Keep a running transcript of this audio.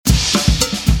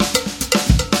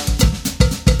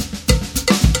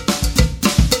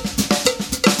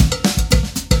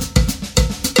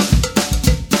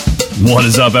What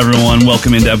is up, everyone?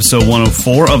 Welcome into episode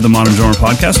 104 of the Modern Drummer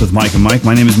Podcast with Mike and Mike.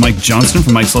 My name is Mike Johnston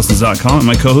from Mike'sLessons.com, and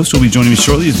my co-host who will be joining me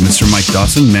shortly is Mr. Mike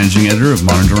Dawson, managing editor of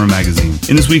Modern Drummer Magazine.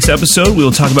 In this week's episode, we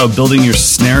will talk about building your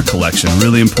snare collection.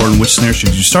 Really important, which snare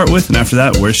should you start with, and after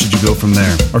that, where should you go from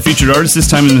there? Our featured artist this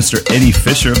time is Mr. Eddie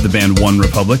Fisher of the band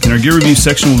OneRepublic. In our gear review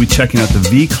section, we'll be checking out the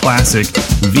V-Classic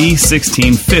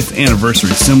V.16 5th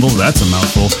anniversary cymbal. That's a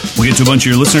mouthful. We'll get to a bunch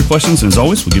of your listener questions, and as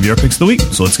always, we'll give you our picks of the week.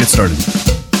 So let's get started.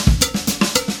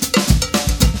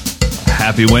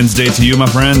 Happy Wednesday to you, my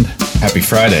friend. Happy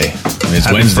Friday. I mean, it's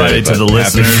happy Wednesday, Friday to the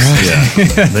listeners.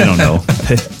 Yeah, they don't know.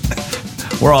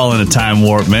 We're all in a time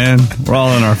warp, man. We're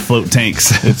all in our float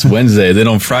tanks. It's Wednesday. Then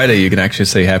on Friday, you can actually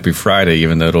say Happy Friday,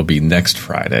 even though it'll be next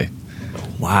Friday.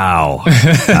 Wow.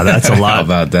 Now that's a lot. How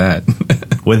about that?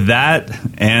 With that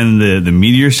and the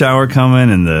meteor shower coming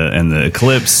and the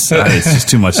eclipse, it's just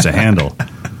too much to handle.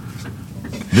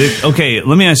 Okay,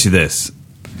 let me ask you this.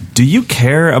 Do you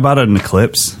care about an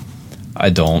eclipse? I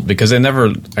don't, because I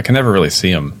can never really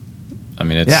see them. I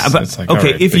mean, it's like,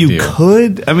 okay, right, if you deal.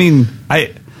 could, I mean,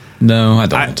 No, I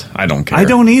don't. I don't care. I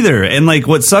don't either. And like,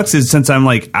 what sucks is since I'm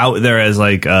like out there as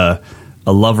like a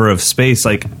lover of space,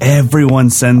 like everyone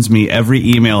sends me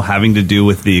every email having to do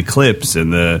with the eclipse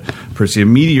and the Perseid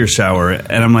meteor shower,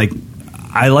 and I'm like,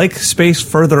 I like space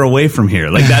further away from here.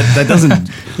 Like that doesn't.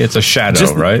 It's a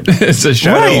shadow, right? It's a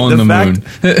shadow on the moon.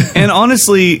 And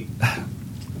honestly,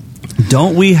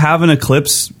 don't we have an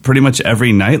eclipse pretty much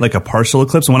every night, like a partial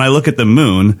eclipse? When I look at the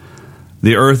moon,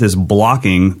 the Earth is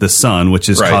blocking the sun, which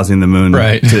is causing the moon.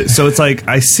 Right. So it's like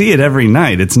I see it every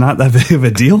night. It's not that big of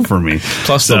a deal for me.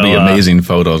 Plus, there'll be amazing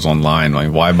photos online.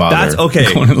 Like, why bother? That's okay.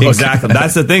 Exactly.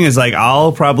 That's the thing. Is like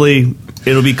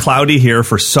it'll be cloudy here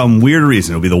for some weird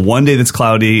reason. It'll be the one day that's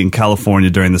cloudy in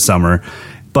California during the summer,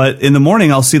 but in the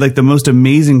morning I'll see like the most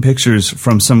amazing pictures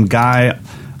from some guy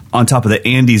on top of the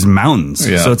Andes Mountains.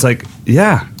 Yeah. So it's like,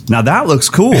 yeah, now that looks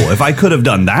cool. If I could have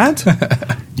done that,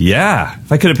 yeah. If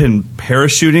I could have been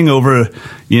parachuting over,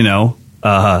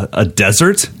 a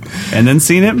desert and then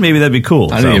seen it, maybe that'd be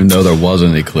cool. I didn't even know there was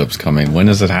an eclipse coming. When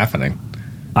is it happening?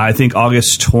 I think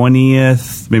August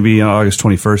 20th, maybe August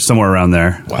 21st, somewhere around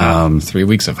there. Wow, 3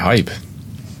 weeks of hype.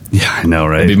 Yeah, I know,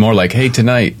 right? It'd be more like, hey,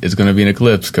 tonight is going to be an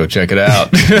eclipse. Go check it out.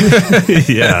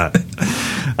 Yeah.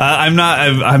 I'm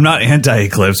not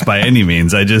anti-eclipse by any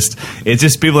means. It's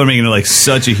just people are making it like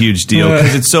such a huge deal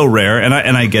because it's so rare, and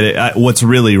I get it. What's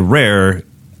really rare,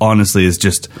 honestly, is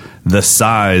just the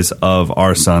size of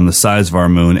our sun, the size of our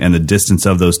moon, and the distance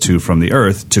of those two from the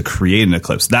Earth to create an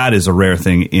eclipse. That is a rare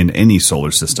thing in any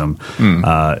solar system.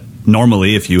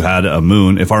 Normally, if you had a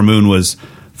moon, if our moon was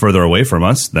further away from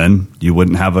us, then you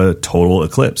wouldn't have a total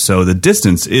eclipse. So the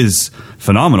distance is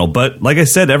phenomenal. But like I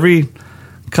said, every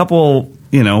couple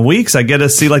weeks I get to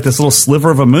see like this little sliver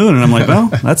of a moon, and I'm like, well,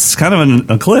 that's kind of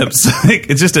an eclipse.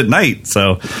 It's just at night.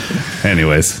 So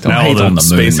anyways, don't hate on the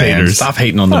space moon, haters. Stop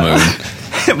hating on the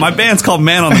moon. My band's called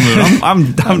Man on the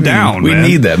Moon. I'm down. We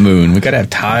need that moon. We gotta have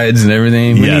tides and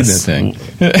everything. We need that thing.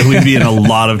 We'd be in a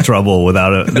lot of trouble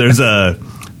without it.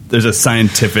 There's a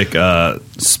scientific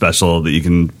special that you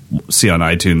can see on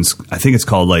iTunes. I think it's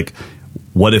called like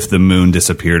 "What If the Moon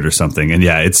Disappeared" or something. And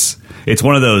yeah, it's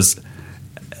one of those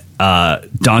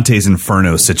Dante's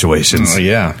Inferno situations. Oh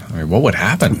yeah, I mean, what would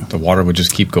happen? The water would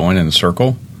just keep going in a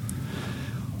circle.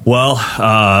 Well,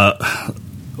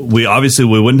 we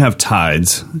wouldn't have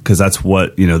tides because that's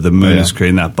what the moon is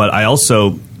creating that. But I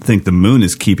also think the moon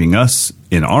is keeping us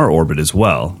in our orbit as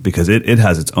well because it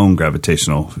has its own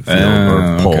gravitational field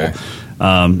or pull.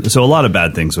 Okay. So a lot of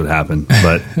bad things would happen,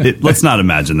 but let's not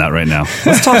imagine that right now.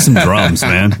 Let's talk some drums,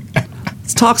 man.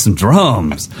 Let's talk some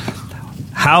drums.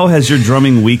 How has your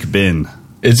drumming week been?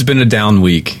 It's been a down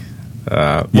week.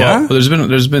 Well,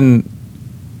 there's been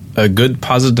a good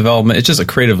positive development. It's just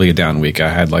creatively a down week. I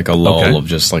had like a lull of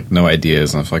just like no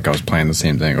ideas, and I feel like I was playing the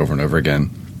same thing over and over again.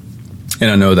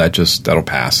 And I know that'll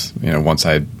pass. Once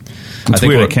I think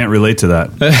weird. I can't relate to that.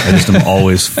 I just am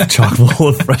always chock full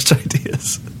of fresh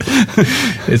ideas.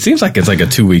 It seems like it's like a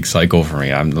 2-week cycle for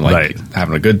me. I'm like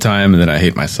having a good time, and then I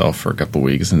hate myself for a couple of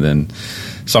weeks, and then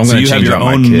so I'm going to change out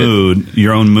my kit.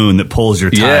 Your own moon that pulls your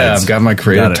tides. Yeah, I've got my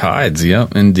creative tides.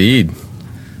 Yep, indeed.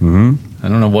 Mm-hmm. I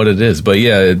don't know what it is, but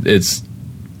yeah, it's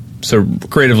so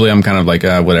creatively. I'm kind of like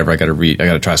whatever. I got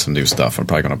to try some new stuff. I'm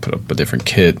probably going to put up a different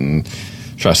kit and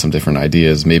try some different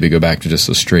ideas. Maybe go back to just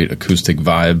a straight acoustic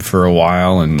vibe for a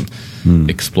while and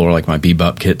explore like my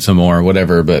bebop kit some more,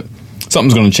 whatever. But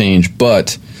something's going to change.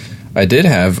 But I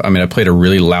played a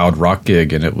really loud rock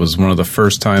gig, and it was one of the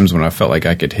first times when I felt like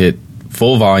I could hit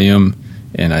full volume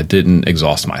and I didn't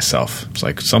exhaust myself. It's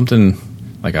like something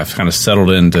Like I've kind of settled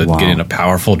into getting a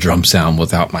powerful drum sound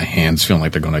without my hands feeling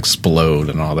like they're going to explode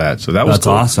and all that. So that's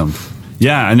cool. Awesome.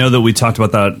 Yeah, I know that we talked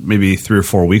about that maybe 3 or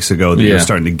 4 weeks ago, that you're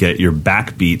starting to get your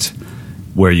backbeat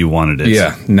where you wanted it.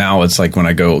 Yeah, now it's like when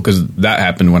I go, because that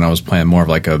happened when I was playing more of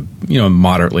like a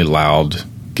moderately loud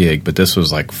gig, but this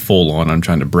was like full on. I'm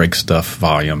trying to break stuff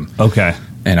volume. Okay.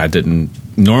 And I didn't.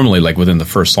 Normally, like within the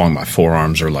first song, my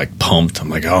forearms are like pumped. I'm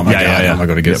like, oh my God, how am I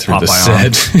going to get through this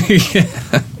set?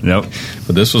 Nope.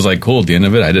 But this was like cool at the end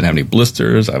of it. I didn't have any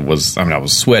blisters. I was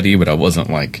sweaty, but I wasn't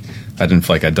like, I didn't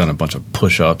feel like I'd done a bunch of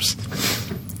push-ups.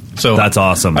 So that's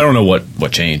awesome. I don't know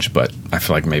what changed, but I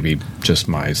feel like maybe just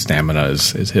my stamina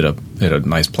is hit a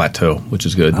nice plateau, which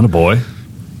is good. Not a boy.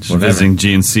 Just visiting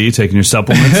GNC, taking your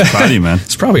supplements. Proud of you, man.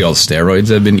 It's probably all the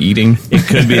steroids I've been eating. It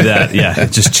could be that, yeah.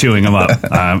 Just chewing them up.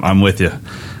 I'm with you.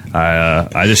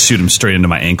 I just shoot them straight into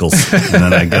my ankles, and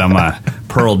then I get on my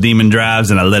Pearl Demon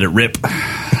drives and I let it rip.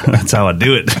 That's how I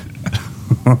do it.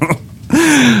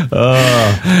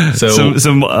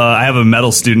 I have a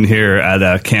metal student here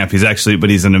at camp.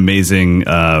 He's an amazing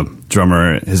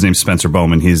drummer. His name's Spencer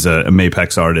Bowman. He's a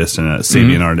Mapex artist and a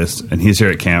Sabian artist, and he's here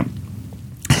at camp.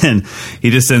 And he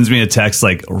just sends me a text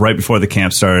like right before the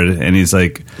camp started, and he's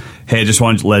like, hey, I just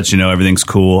wanted to let you know everything's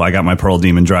cool. I got my Pearl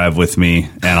Demon drive with me,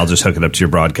 and I'll just hook it up to your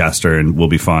broadcaster, and we'll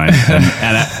be fine.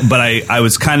 But I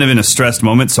was kind of in a stressed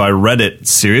moment, so I read it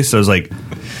serious. So I was like,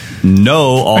 no,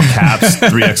 all caps,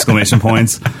 3 exclamation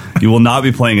points. You will not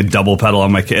be playing a double pedal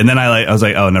on my kit. And then I was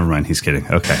like, oh, never mind. He's kidding.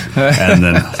 Okay. And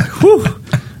then I was like, whew.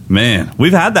 Man,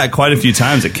 we've had that quite a few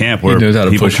times at camp where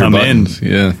people come in.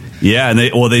 Yeah, and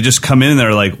they just come in and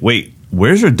they're like, wait,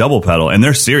 where's your double pedal? And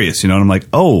they're serious, And I'm like,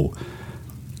 oh,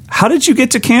 how did you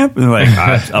get to camp? And they're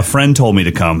like, a friend told me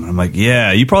to come. I'm like,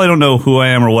 yeah, you probably don't know who I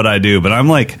am or what I do, but I'm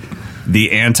like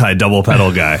the anti-double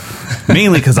pedal guy,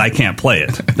 mainly because I can't play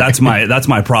it. That's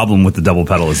my problem with the double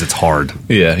pedal is it's hard.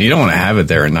 Yeah, you don't want to have it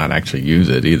there and not actually use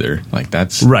it either. Like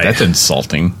that's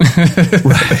insulting.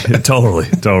 Right, totally.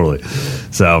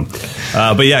 So,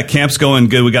 but yeah, camp's going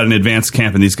good. We got an advanced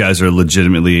camp, and these guys are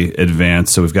legitimately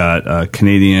advanced. So we've got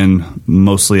Canadian,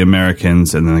 mostly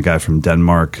Americans, and then a guy from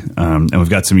Denmark, and we've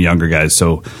got some younger guys.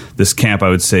 So this camp, I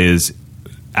would say, is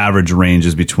average range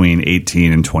is between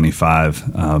 18 and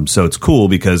 25. So it's cool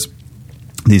because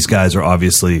these guys are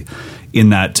obviously in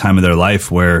that time of their life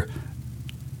where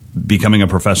becoming a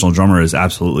professional drummer is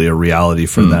absolutely a reality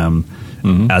for them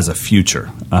as a future.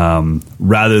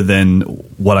 Rather than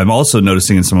what I'm also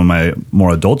noticing in some of my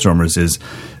more adult drummers is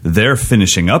they're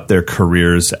finishing up their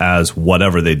careers as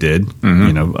whatever they did,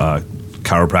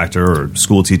 chiropractor or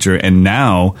school teacher, and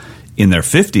now in their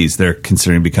 50s, they're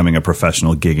considering becoming a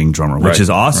professional gigging drummer, which is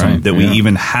awesome that we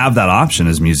even have that option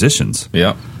as musicians.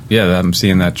 Yeah, I'm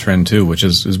seeing that trend too, which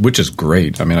is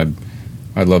great. I mean,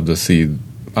 I'd love to see.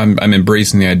 I'm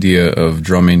embracing the idea of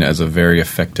drumming as a very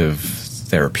effective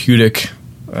therapeutic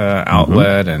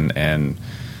outlet and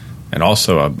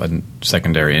also a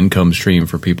secondary income stream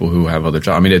for people who have other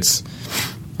jobs. I mean,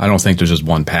 I don't think there's just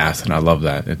one path, and I love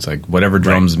that. It's like whatever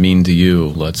drums mean to you,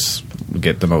 let's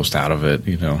get the most out of it,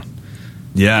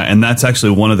 Yeah, and that's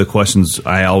actually one of the questions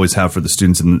I always have for the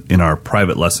students in our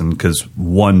private lesson, because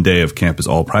one day of camp is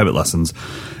all private lessons.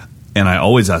 And I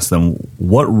always ask them,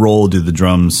 what role do the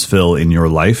drums fill in your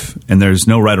life? And there's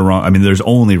no right or wrong. I mean, there's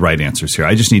only right answers here.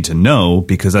 I just need to know,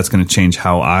 because that's going to change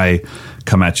how I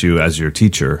come at you as your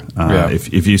teacher.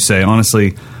 If you say,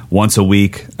 honestly, once a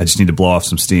week, I just need to blow off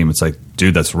some steam. It's like,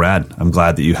 dude, that's rad. I'm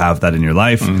glad that you have that in your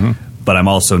life. But I'm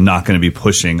also not going to be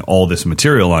pushing all this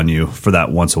material on you for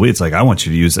that once a week. It's like, I want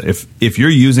you to use it. If you're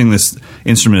using this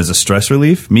instrument as a stress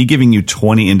relief, me giving you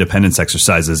 20 independence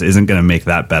exercises isn't going to make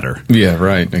that better. Yeah,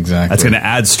 right, exactly. That's going to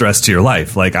add stress to your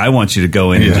life. Like, I want you to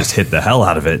go in and just hit the hell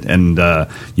out of it and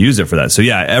use it for that. So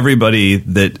yeah, everybody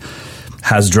that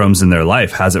has drums in their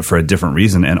life has it for a different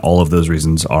reason, and all of those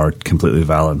reasons are completely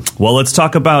valid. Well, let's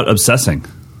talk about obsessing.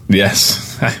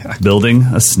 Yes. Building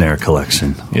a snare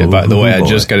collection. Yeah, by the way, I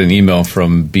just got an email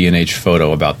from B&H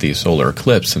Photo about the solar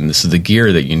eclipse, and this is the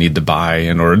gear that you need to buy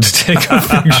in order to take a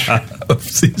picture of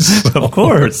these. Of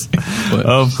course.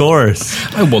 Of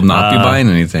course. I will not be buying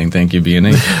anything. Thank you,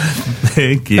 B&H.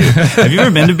 Thank you. Have you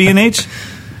ever been to B&H?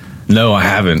 No, I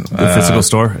haven't. The physical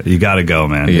store? You got to go,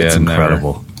 man. Yeah, it's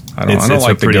incredible. Never. I don't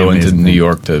like to go into New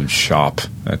York to shop.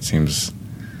 That seems...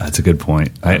 That's a good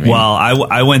point.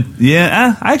 I went.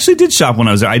 Yeah, I actually did shop when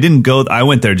I was there. I didn't go. I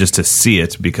went there just to see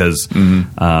it because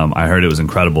I heard it was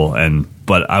incredible,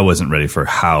 but I wasn't ready for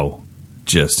how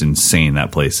just insane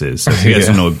that place is. So if you guys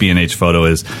don't know what B&H Photo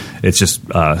is, it's just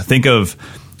think of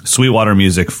Sweetwater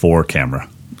music for camera.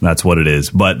 That's what it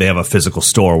is. But they have a physical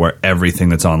store where everything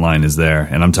that's online is there.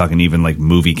 And I'm talking even like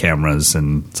movie cameras.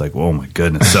 And it's like, oh my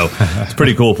goodness. So it's a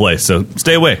pretty cool place. So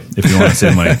stay away if you want to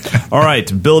save money. All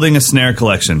right. Building a snare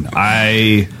collection.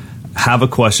 I have a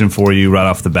question for you right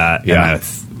off the bat. Yeah.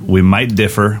 And we might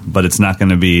differ, but it's not going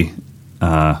to be,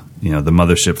 the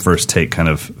mothership first take kind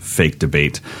of fake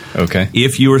debate. Okay.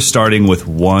 If you were starting with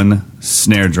one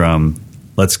snare drum,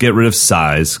 let's get rid of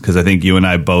size, because I think you and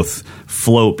I both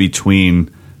float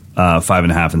between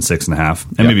 5.5 and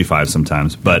 6.5, and maybe 5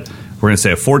 sometimes. But we're going to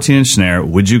say a 14-inch snare.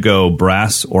 Would you go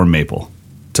brass or maple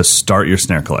to start your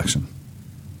snare collection?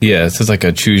 Yeah, this is like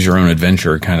a choose your own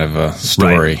adventure kind of a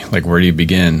story. Right. Like, where do you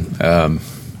begin?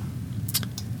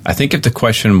 I think if the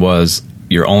question was,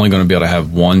 you're only going to be able to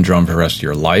have one drum for the rest of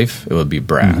your life, it would be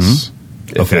brass.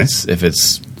 Mm-hmm. If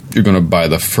it's you're going to buy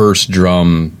the first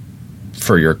drum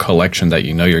for your collection that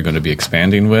you know you're going to be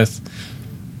expanding with,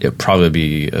 it'd probably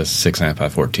be a 6.5 by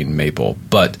 14 maple.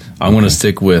 But I'm going to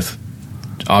stick with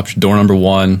door number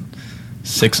 1,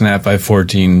 6.5 by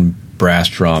 14 brass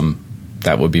drum.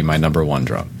 That would be my number 1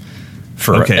 drum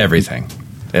for everything.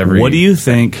 What do you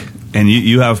think? And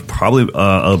you have probably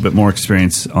a bit more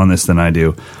experience on this than I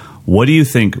do. What do you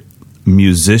think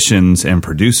musicians and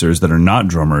producers that are not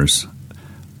drummers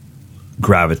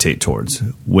gravitate towards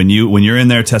when you're in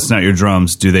there testing out your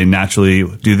drums? Do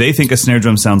they think a snare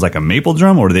drum sounds like a maple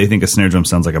drum, or do they think a snare drum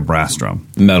sounds like a brass drum?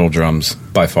 Metal drums,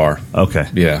 by far. Okay.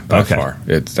 Yeah, by far.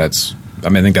 I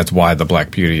think that's why the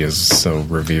Black Beauty is so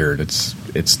revered.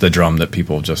 It's the drum that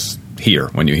people just hear.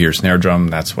 When you hear snare drum,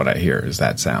 that's what I hear, is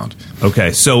that sound.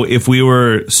 Okay, so if we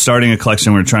were starting a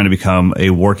collection, we were trying to become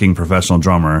a working professional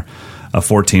drummer, a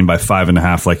 14 by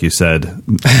 5.5, like you said,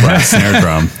 brass snare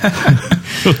drum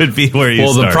would be where you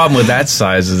start. Well, the problem with that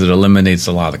size is it eliminates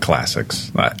a lot of the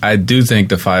classics. I do think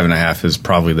the 5.5 is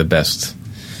probably the best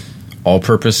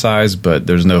all-purpose size, but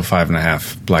there's no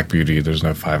 5.5 Black Beauty, there's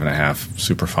no 5.5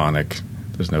 Superphonic,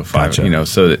 there's no 5,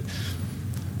 so that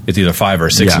it's either 5 or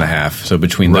 6.5. So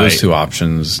between those two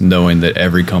options, knowing that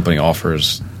every company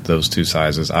offers those two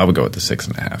sizes, I would go with the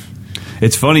 6.5.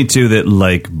 It's funny too that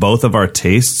like both of our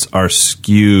tastes are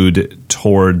skewed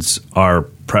towards our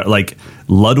like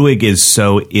Ludwig is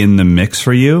so in the mix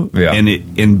for you,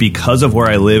 and because of where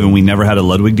I live and we never had a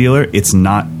Ludwig dealer, it's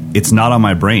not on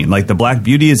my brain. Like the Black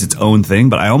Beauty is its own thing,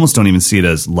 but I almost don't even see it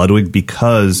as Ludwig,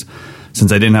 because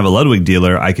since I didn't have a Ludwig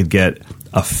dealer, I could get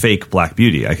a fake Black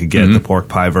Beauty. I could get the pork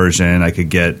pie version. I could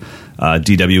get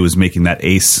DW was making that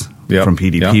Ace from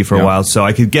PDP for a while, so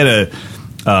I could get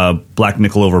a black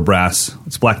nickel over brass.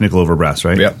 It's black nickel over brass,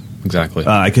 right? Yep, exactly.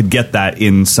 I could get that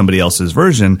in somebody else's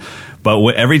version, but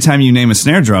every time you name a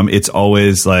snare drum, it's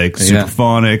always like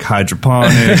superphonic,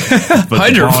 hydroponic,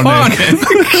 hydroponic.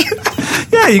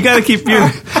 Yeah, you got to keep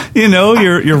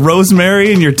your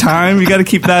rosemary and your thyme. You got to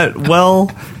keep that well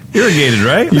irrigated,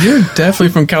 right? You're definitely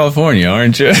from California,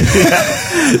 aren't you?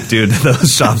 Dude,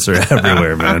 those shops are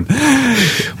everywhere, man.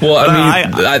 Well,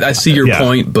 I see your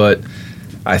point, but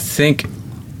I think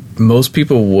most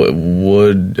people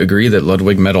would agree that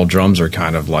Ludwig metal drums are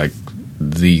kind of like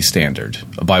the standard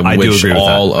by which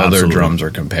all other drums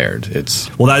are compared.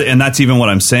 That's even what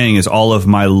I'm saying is all of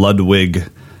my Ludwig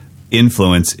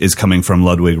influence is coming from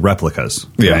Ludwig replicas,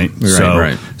 right?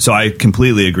 Right. So I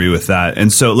completely agree with that.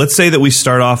 And so let's say that we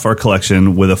start off our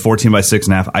collection with a 14 by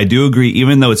 6.5. I do agree,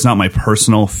 even though it's not my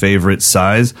personal favorite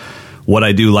size, what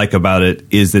I do like about it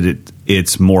is that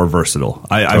it's more versatile.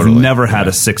 I've never had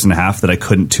a 6.5 that I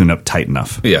couldn't tune up tight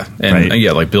enough. Yeah, and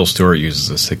like Bill Stewart uses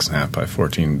a 6.5 by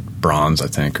 14 bronze, I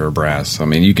think, or brass. I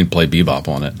mean, you can play bebop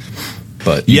on it.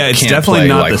 But it's can't definitely play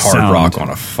not like the hard sound. Rock on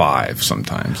a 5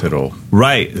 sometimes. They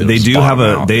do have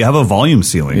a volume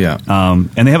ceiling.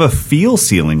 And they have a feel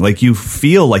ceiling. Like you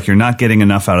feel like you're not getting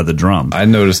enough out of the drum. I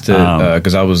noticed it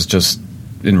because I was just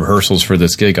in rehearsals for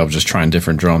this gig. I was just trying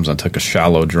different drums. I took a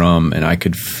shallow drum and I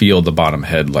could feel the bottom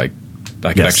head, like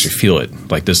I could actually feel it.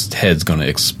 Like this head's going to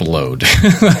explode.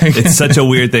 It's such a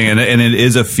weird thing, and it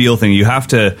is a feel thing. You have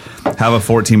to have a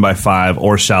 14 by 5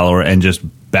 or shallower and just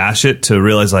bash it to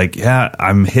realize, like,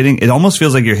 I'm hitting. It almost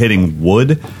feels like you're hitting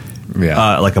wood,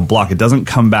 like a block. It doesn't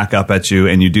come back up at you,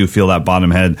 and you do feel that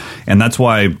bottom head, and that's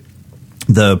why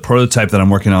the prototype that I'm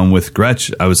working on with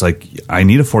Gretsch, I was like, I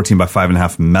need a 14 by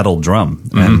 5.5 metal drum,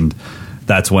 and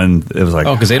that's when it was like,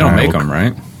 because they don't make them,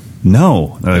 right?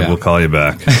 No, we'll call you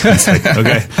back. It's like,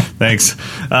 okay, thanks.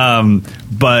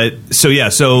 But so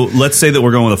let's say that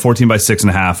we're going with a 14 by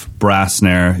 6.5 brass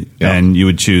snare, and you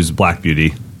would choose Black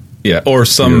Beauty. Yeah, or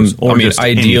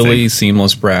ideally anything.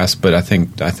 seamless brass, but I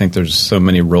think there's so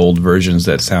many rolled versions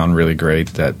that sound really great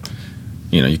that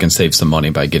you can save some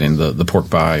money by getting the pork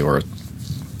pie or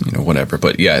whatever.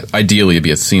 But yeah, ideally it'd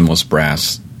be a seamless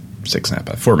brass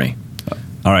 6.5 for me.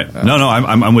 All right.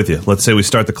 I'm with you. Let's say we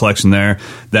start the collection there.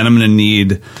 Then I'm going to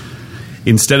need,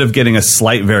 instead of getting a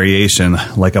slight variation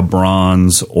like a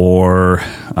bronze or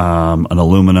an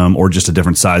aluminum or just a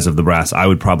different size of the brass, I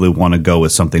would probably want to go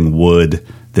with something wood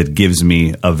that gives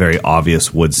me a very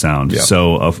obvious wood sound. Yeah.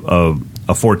 So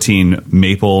a 14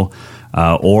 maple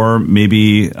or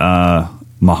maybe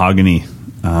mahogany.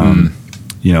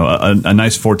 A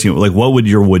nice 14. Like, what would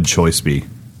your wood choice be?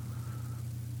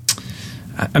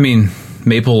 I mean,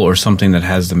 maple or something that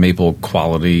has the maple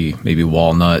quality, maybe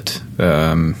walnut.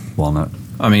 Walnut.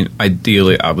 I mean,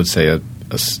 ideally, I would say a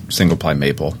single-ply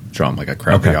maple drum, like a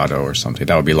Craviotto or something.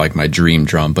 That would be like my dream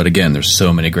drum. But again, there's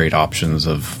so many great options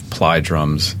of ply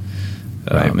drums.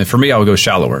 Right. And for me, I would go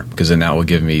shallower because then that will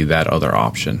give me that other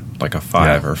option, like a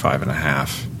 5 or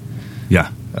 5.5.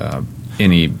 Yeah.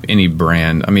 Any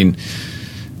brand. I mean,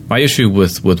 my issue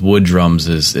with wood drums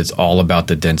is it's all about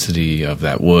the density of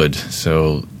that wood.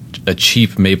 So a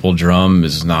cheap maple drum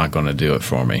is not going to do it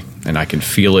for me. And I can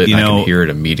feel it, and I can hear it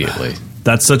immediately.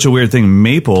 That's such a weird thing.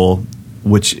 Maple,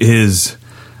 which is,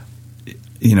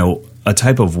 a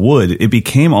type of wood, it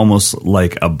became almost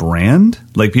like a brand.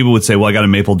 Like people would say, well, I got a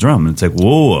maple drum. And it's like,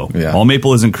 whoa. Yeah. All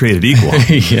maple isn't created equal.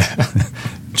 Yeah.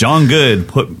 John Good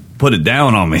put it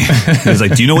down on me. He's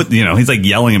like, do you know what, he's like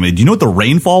yelling at me. Do you know what the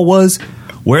rainfall was?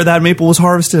 Where that maple was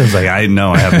harvested? I was like, I have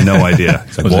no idea.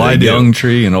 He's like, was it a young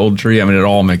tree, an old tree? I mean, it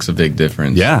all makes a big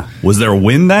difference. Yeah. Was there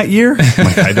wind that year? I'm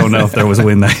like, I don't know if there was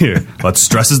wind that year. But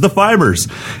stresses the fibers.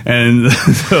 And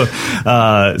so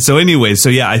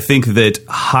yeah, I think that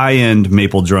high-end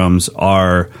maple drums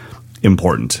are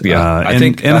important. Yeah. I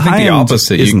think the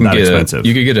opposite. You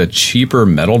could get a cheaper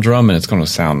metal drum, and it's going to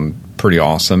sound pretty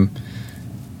awesome.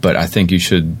 But I think you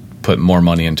should put more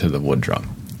money into the wood drum.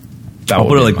 I'll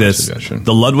put it like this: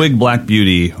 the Ludwig Black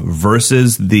Beauty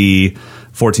versus the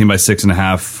 14 by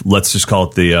 6.5. Let's just call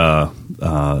it the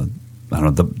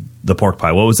the pork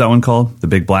pie. What was that one called? The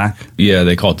Big Black? Yeah,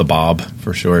 they call it the Bob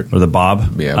for short, or the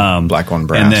Bob. Yeah, black on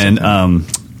brass.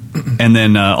 And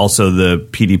then also the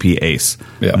PDP Ace.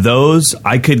 Yeah. Those,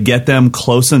 I could get them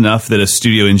close enough that a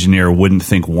studio engineer wouldn't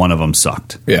think one of them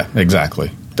sucked. Yeah,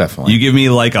 exactly. Definitely. You give me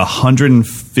like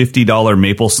 $150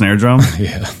 maple snare drum.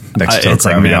 Yeah. Next to a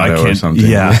Craviotto or something.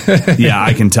 Yeah,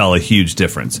 I can tell a huge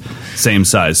difference. Same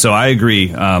size. So I agree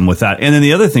with that. And then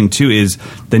the other thing, too, is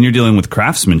then you're dealing with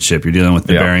craftsmanship. You're dealing with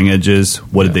the bearing edges.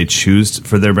 What did they choose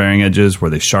for their bearing edges? Were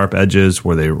they sharp edges?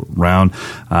 Were they round?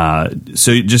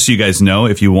 So just so you guys know,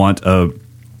 if you want a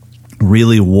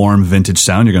really warm vintage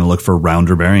sound, you're going to look for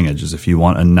rounder bearing edges. If you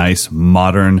want a nice,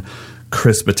 modern,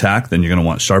 crisp attack, then you're going to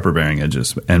want sharper bearing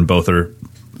edges, and both are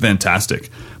fantastic.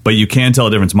 But you can tell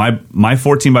a difference. My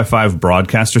 14x5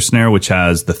 broadcaster snare, which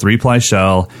has the 3-ply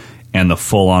shell and the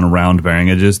full-on round bearing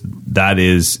edges, that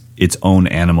is its own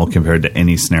animal compared to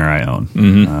any snare I own.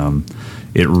 Mm-hmm.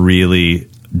 It really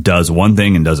does one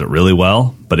thing and does it really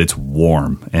well, but it's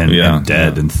warm and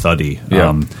dead and thuddy.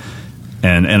 Yeah.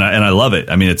 And I love it.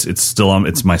 I mean, it's still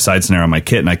it's my side snare on my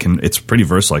kit, and it's pretty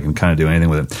versatile. I can kind of do anything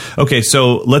with it. Okay,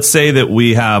 so let's say that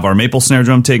we have our maple snare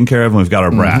drum taken care of, and we've got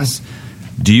our brass.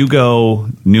 Do you go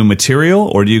new material,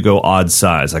 or do you go odd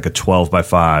size, like a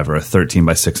 12x5 or a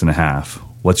 13x6.5?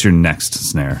 What's your next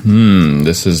snare?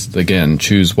 This is, again,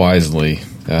 choose wisely.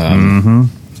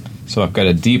 So I've got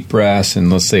a deep brass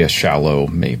and let's say a shallow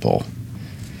maple.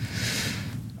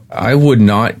 I would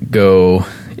not go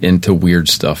into weird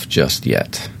stuff just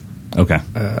yet. Okay.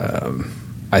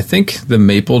 I think the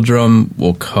maple drum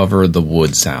will cover the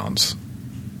wood sounds.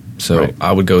 So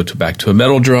I would go back to a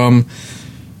metal drum,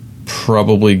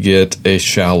 probably get a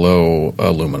shallow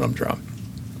aluminum drum.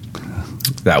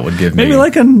 That would give me maybe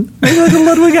like a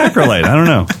Ludwig Acrolite. I don't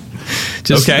know.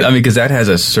 I mean, because that has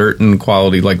a certain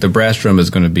quality. Like the brass drum is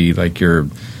going to be like your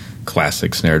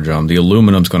classic snare drum. The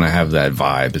aluminum's going to have that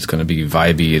vibe. It's going to be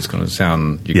vibey. It's going to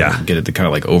sound. You can get it to kind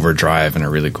of like overdrive in a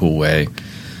really cool way.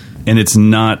 And it's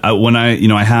not when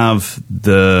I have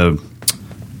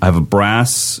a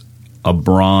brass, a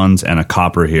bronze, and a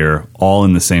copper here, all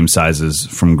in the same sizes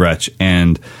from Gretsch,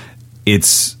 and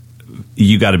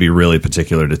you got to be really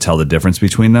particular to tell the difference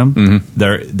between them. Mm-hmm.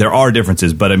 There are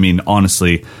differences, but I mean,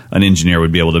 honestly, an engineer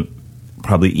would be able to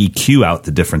probably EQ out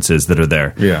the differences that are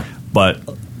there. Yeah. But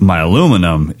my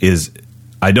aluminum is,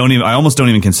 I almost don't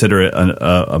even consider it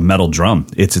a metal drum.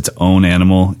 It's its own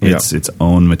animal. It's its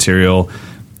own material.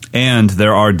 And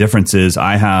there are differences.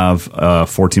 I have a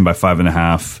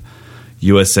 14x5.5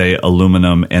 USA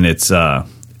aluminum, and it's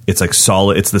it's like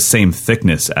solid. It's the same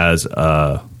thickness as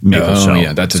a maple shell.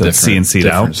 Yeah, that's so a different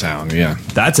out sound. Yeah,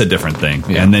 that's a different thing.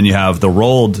 Yeah. And then you have the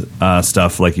rolled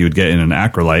stuff like you would get in an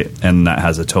acrylite, and that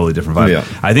has a totally different vibe.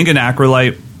 Yeah. I think an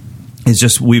acrylite is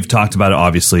just, we've talked about it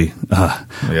obviously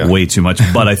way too much,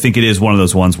 but I think it is one of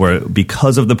those ones where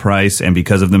because of the price and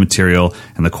because of the material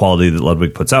and the quality that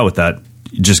Ludwig puts out with that,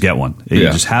 you just get one. You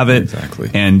just have it, exactly.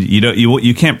 And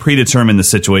you can't predetermine the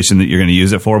situation that you're going to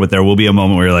use it for, but there will be a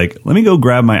moment where you're like, let me go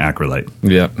grab my acrylite.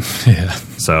 Yeah.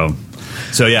 So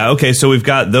yeah, okay. So we've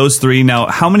got those three. Now,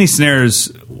 how many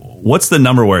snares? What's the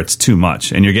number where it's too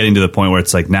much, and you're getting to the point where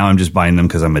it's like, now I'm just buying them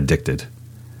because I'm addicted?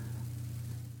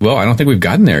 Well, I don't think we've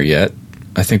gotten there yet.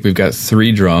 I think we've got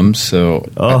 3 drums. So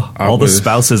all the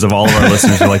spouses of all of our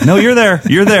listeners are like, no, you're there.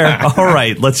 All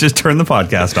right, let's just turn the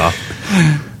podcast off.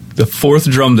 The 4th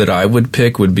drum that I would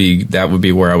pick would be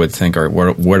where I would think, all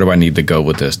right, where do I need to go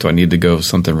with this? Do I need to go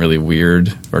something really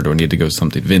weird, or do I need to go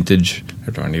something vintage,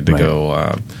 or do I need to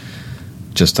go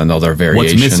just another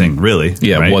variation? What's missing, really?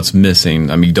 Yeah, right? What's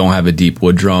missing? I mean, you don't have a deep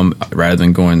wood drum. Rather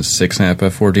than going 6.5 by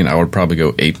 14, I would probably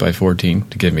go 8 by 14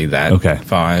 to give me that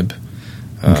vibe.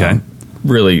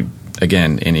 Really,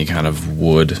 again, any kind of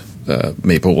wood,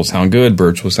 maple will sound good,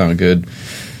 birch will sound good,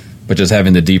 but just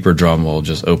having the deeper drum will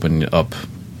just open up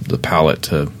the palette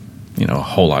to, a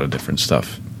whole lot of different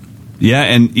stuff. Yeah,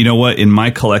 and you know what? In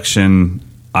my collection,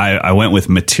 I went with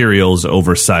materials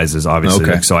over sizes, obviously.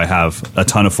 Okay. So I have a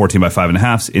ton of 14 by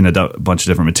 5.5s in a bunch of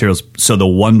different materials. So the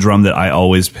one drum that I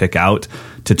always pick out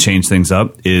to change things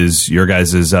up is your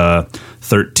guys'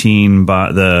 13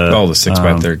 by the 6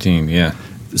 by 13, yeah.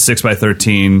 6 by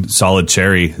 13 solid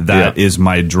cherry. That is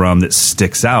my drum that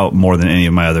sticks out more than any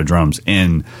of my other drums.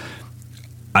 And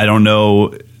I don't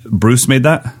know, Bruce made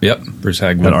that? Yep, Bruce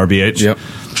Hagman at RBH. Yep.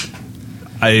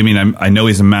 I mean, I know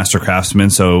he's a master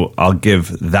craftsman, so I'll give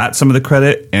that some of the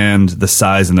credit, and the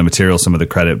size and the material some of the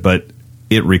credit, but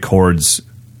it records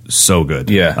so good.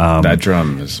 Yeah, that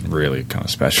drum is really kind of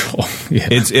special. Yeah.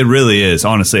 It really is,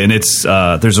 honestly, and it's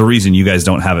there's a reason you guys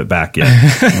don't have it back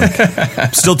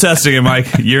yet. Still testing it,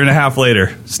 Mike. A year and a half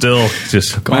later, still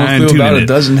just going through about a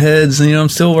dozen heads, and I'm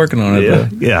still working on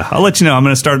it. Yeah, I'll let you know. I'm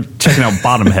going to start checking out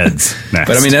bottom heads next.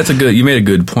 But I mean, you made a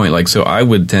good point. Like, so I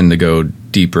would tend to go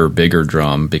deeper, bigger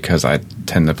drum because I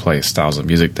tend to play styles of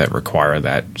music that require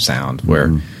that sound.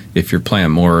 Where if you're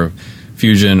playing more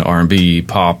fusion, R&B,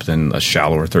 pop, then a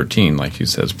shallower 13, like you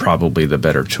said, is probably the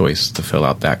better choice to fill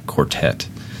out that quartet.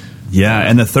 Yeah,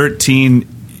 and the 13,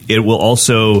 it will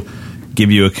also give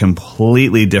you a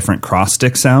completely different cross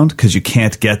stick sound because you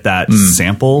can't get that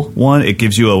sample one. It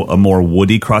gives you a more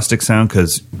woody cross stick sound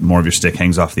because more of your stick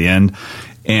hangs off the end.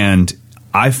 And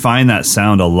I find that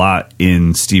sound a lot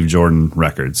in Steve Jordan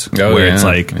records, where it's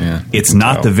like, it's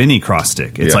not the Vinny cross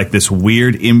stick. It's like this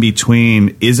weird in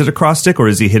between. Is it a cross stick or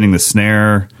is he hitting the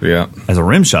snare as a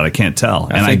rim shot? I can't tell.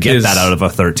 I get that out of a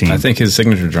 13. I think his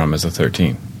signature drum is a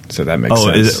 13. So that makes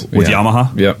sense. Is it with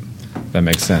Yamaha? Yep. That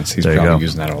makes sense. He's probably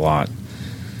using that a lot.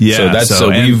 Yeah. So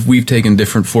we've taken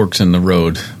different forks in the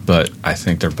road, but I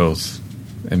think they're both,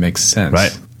 it makes sense.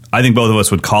 Right. I think both of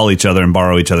us would call each other and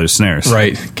borrow each other's snares.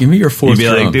 Right. Give me your fourth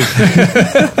drum. You'd be like,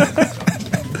 dude.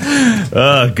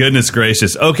 Oh, goodness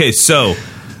gracious. Okay, so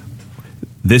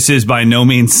this is by no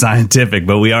means scientific,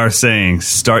 but we are saying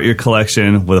start your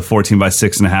collection with a 14 by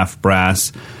 6.5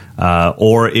 brass.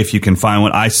 Or if you can find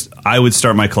one, I would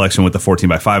start my collection with the 14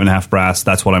 by 5.5 brass.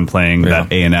 That's what I'm playing.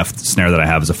 That A&F snare that I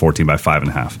have is a 14 by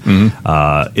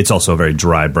 5.5. It's also a very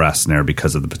dry brass snare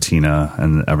because of the patina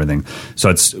and everything.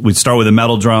 So we'd start with a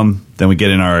metal drum, then we get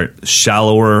in our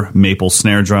shallower maple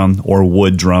snare drum or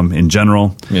wood drum in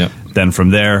general. Yeah. Then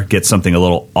from there, get something a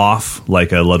little off,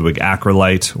 like a Ludwig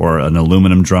acrylite or an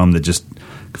aluminum drum that just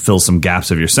fills some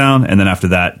gaps of your sound. And then after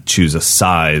that, choose a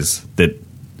size that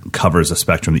covers a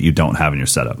spectrum that you don't have in your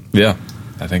setup. Yeah,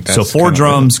 I think that's so 4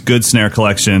 drums, good snare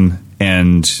collection,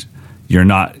 and you're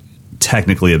not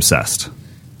technically obsessed.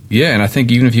 Yeah, and I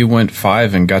think even if you went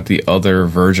 5 and got the other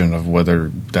version of whether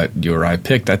that you or I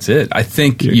picked, that's it. I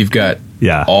think you've got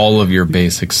all of your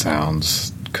basic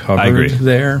sounds covered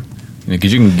there.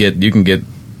 Because you can get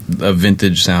a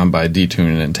vintage sound by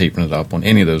detuning and taping it up on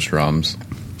any of those drums.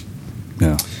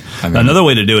 Yeah. Another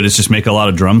way to do it is just make a lot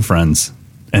of drum friends.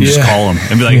 And just call them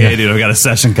and be like, hey, dude, I've got a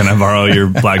session. Can I borrow your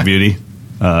Black Beauty?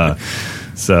 That's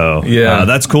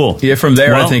cool. Yeah, from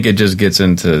there, I think it just gets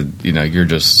into, you're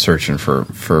just searching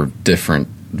for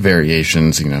different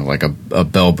variations, like a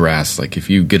bell brass. Like if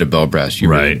you get a bell brass, you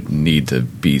really need to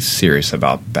be serious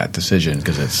about that decision,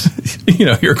 because it's,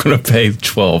 you're going to pay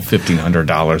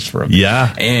 $1,200-$1,500 for it.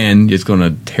 Yeah. And it's going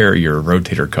to tear your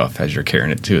rotator cuff as you're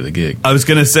carrying it to the gig. I was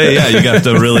going to say, you have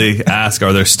to really ask,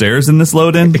 are there stairs in this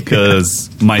load-in? Because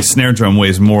my snare drum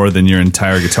weighs more than your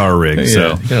entire guitar rig. Yeah,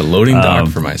 so you got a loading dock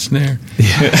for my snare.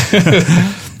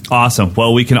 Yeah. Awesome.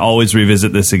 Well, we can always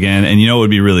revisit this again. And what would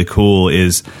be really cool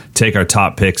is take our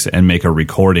top picks and make a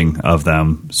recording of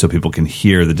them so people can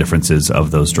hear the differences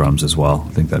of those drums as well.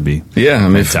 I think that'd be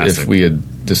if we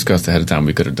had discussed ahead of time,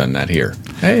 we could have done that here.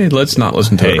 Hey, let's not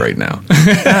listen to it right now.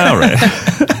 All right.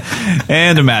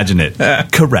 And imagine it.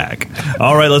 Correct.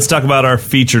 All right, let's talk about our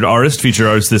featured artist. Featured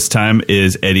artist this time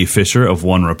is Eddie Fisher of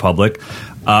OneRepublic.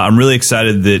 I'm really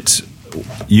excited that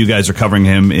you guys are covering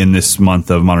him in this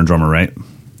month of Modern Drummer, right?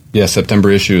 Yeah, September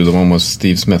issue, the one with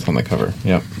Steve Smith on the cover.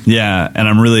 Yep. Yeah, and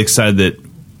I'm really excited that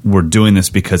we're doing this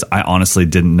because I honestly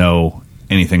didn't know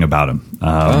anything about him.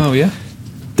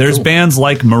 There's bands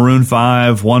like Maroon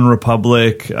 5,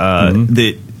 OneRepublic,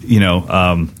 that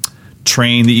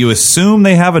train that you assume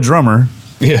they have a drummer,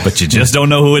 but you just don't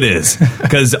know who it is.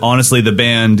 Because honestly, the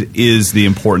band is the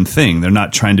important thing. They're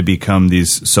not trying to become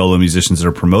these solo musicians that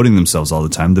are promoting themselves all the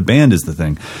time. The band is the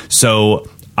thing. So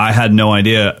I had no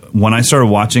idea. When I started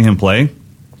watching him play,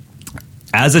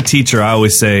 as a teacher, I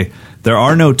always say, there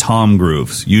are no tom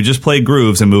grooves. You just play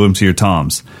grooves and move them to your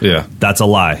toms. Yeah. That's a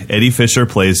lie. Eddie Fisher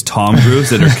plays tom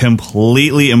grooves that are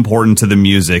completely important to the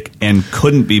music and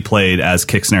couldn't be played as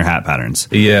kick, snare, hat patterns.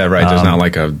 Yeah, right. There's not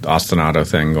like a ostinato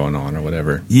thing going on or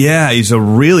whatever. Yeah, he's a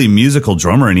really musical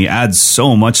drummer, and he adds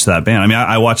so much to that band. I mean,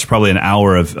 I watched probably an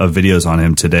hour of videos on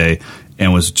him today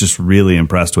and was just really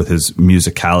impressed with his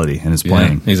musicality and his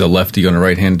playing. He's a lefty on a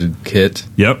right-handed kit.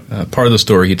 Yep. Part of the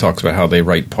story, he talks about how they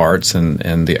write parts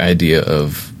and the idea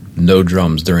of no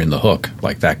drums during the hook.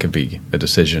 Like, that could be a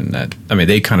decision that... I mean,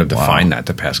 they kind of defined that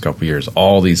the past couple of years.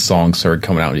 All these songs started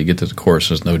coming out, and you get to the chorus,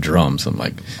 there's no drums. I'm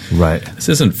like, this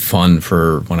isn't fun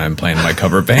for when I'm playing my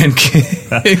cover band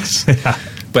gigs.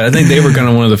 But I think they were kind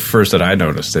of one of the first that I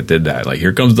noticed that did that. Like,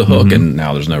 here comes the hook, and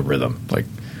now there's no rhythm. Like...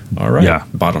 All right.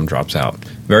 Bottom drops out.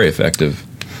 Very effective.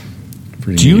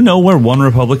 Do you know where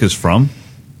OneRepublic is from?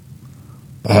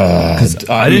 I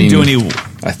didn't do any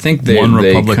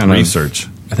OneRepublic kind of research.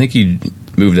 I think he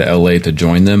moved to L.A. to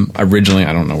join them. Originally,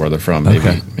 I don't know where they're from.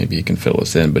 Maybe he can fill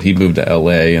us in. But he moved to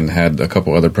L.A. and had a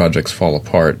couple other projects fall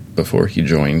apart before he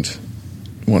joined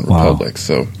OneRepublic.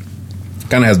 So...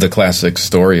 kind of has the classic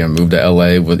story. I moved to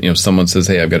LA with, someone says,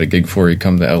 hey, I've got a gig for you,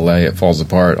 come to LA, it falls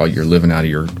apart. Oh, you're living out of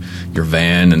your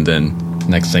van, and then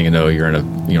next thing you know, you're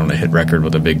on a hit record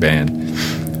with a big band.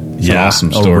 It's an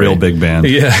awesome story. A real big band.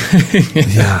 Yeah.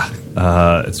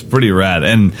 It's pretty rad.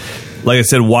 And like I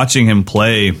said, watching him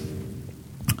play,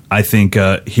 I think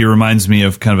he reminds me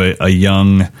of kind of a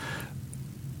young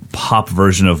pop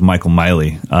version of Michael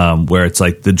Miley, where it's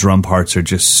like the drum parts are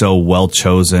just so well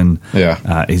chosen.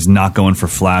 He's not going for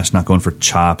flash, not going for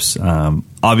chops.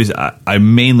 Obviously, I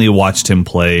mainly watched him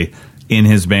play in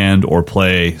his band or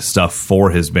play stuff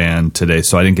for his band today,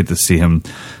 so I didn't get to see him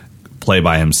play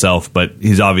by himself, but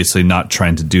he's obviously not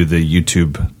trying to do the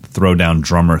YouTube throwdown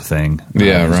drummer thing.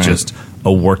 He's just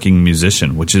a working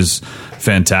musician, which is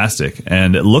fantastic.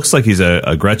 And it looks like he's a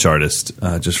Gretsch artist,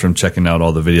 just from checking out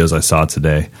all the videos I saw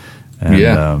today.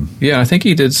 And, I think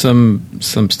he did some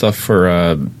stuff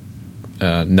for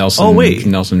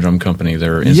Nelson Drum Company,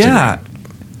 their Instagram. Yeah.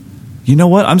 You know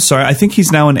what? I'm sorry. I think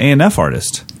he's now an A&F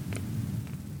artist.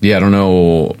 Yeah, I don't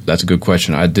know. That's a good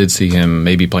question. I did see him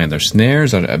maybe playing their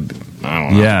snares. I don't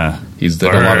know. Yeah. He did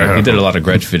a lot of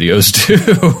Gretsch videos, too.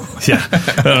 Yeah.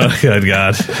 Oh, good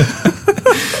God.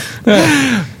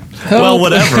 Well,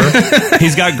 whatever.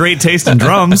 He's got great taste in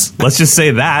drums. Let's just say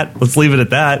that. Let's leave it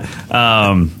at that.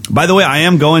 By the way, I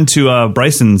am going to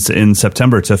Bryson's in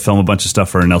September to film a bunch of stuff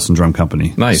for Nelson Drum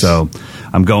Company. Nice. So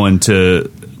I'm going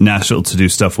to Nashville to do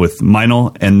stuff with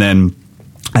Meinl, and then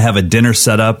I have a dinner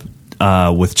set up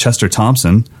with Chester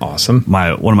Thompson. Awesome.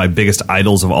 One of my biggest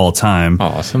idols of all time.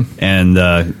 Awesome. And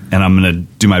I'm going to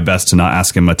do my best to not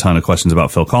ask him a ton of questions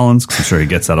about Phil Collins, because I'm sure he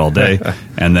gets that all day.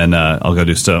 And then I'll go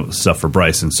do stuff for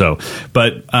Bryson. So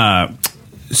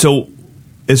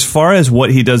as far as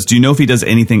what he does, do you know if he does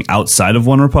anything outside of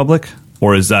OneRepublic?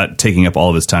 Or is that taking up all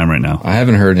of his time right now? I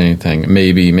haven't heard anything.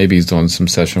 Maybe he's doing some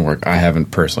session work. I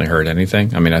haven't personally heard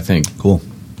anything. I mean, I think... Cool.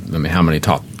 I mean, how many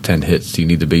top 10 hits do you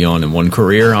need to be on in one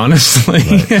career, honestly?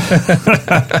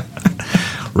 Right.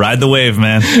 Ride the wave,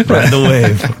 man. Ride the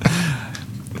wave.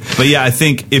 But yeah, I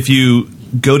think if you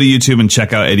go to YouTube and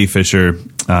check out Eddie Fisher,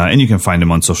 and you can find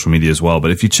him on social media as well.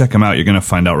 But if you check him out, you're going to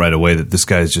find out right away that this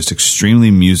guy is just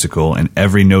extremely musical, and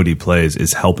every note he plays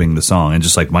is helping the song. And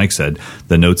just like Mike said,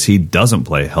 the notes he doesn't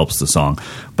play helps the song.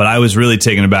 But I was really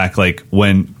taken aback, like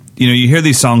when you hear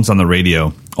these songs on the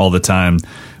radio all the time,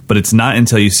 but it's not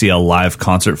until you see a live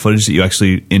concert footage that you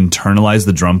actually internalize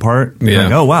the drum part. You're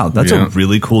like, oh wow, that's a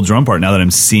really cool drum part. Now that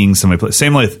I'm seeing somebody play,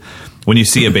 same with when you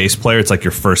see a bass player, it's like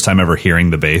your first time ever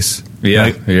hearing the bass. Yeah,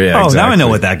 like, yeah. Oh, exactly. now I know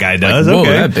what that guy does. Like, whoa,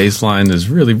 okay, that bass line is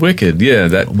really wicked. Yeah,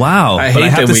 that. Wow, I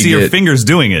have to see your fingers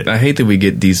doing it. I hate that we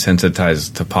get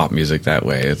desensitized to pop music that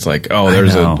way. It's like, oh,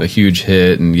 there's a huge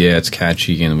hit, and yeah, it's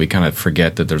catchy, and we kind of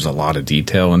forget that there's a lot of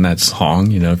detail in that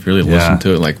song. If you really listen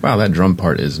to it, like, wow, that drum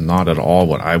part is not at all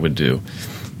what I would do,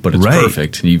 but it's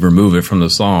perfect. And you remove it from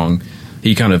the song.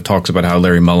 He kind of talks about how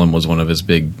Larry Mullen was one of his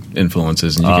big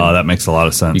influences. And that makes a lot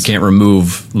of sense. You can't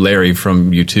remove Larry from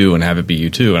U2 and have it be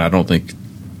U2, and I don't think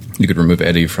you could remove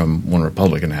Eddie from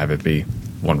OneRepublic and have it be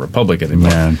OneRepublic anymore.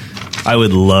 Man, I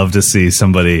would love to see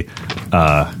somebody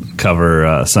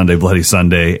cover Sunday Bloody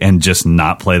Sunday and just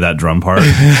not play that drum part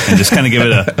and just kind of give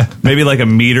it maybe like a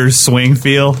meter swing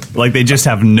feel. Like they just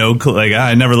have no clue. Like,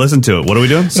 I never listened to it. What are we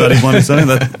doing? Sunday Bloody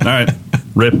Sunday? All right.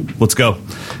 Rip, let's go.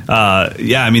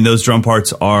 I mean, those drum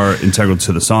parts are integral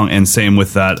to the song, and same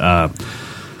with that.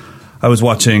 I was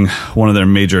watching one of their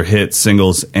major hit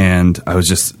singles, and I was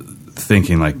just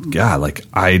thinking, like, God, like,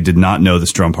 I did not know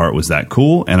this drum part was that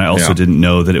cool, and I also didn't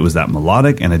know that it was that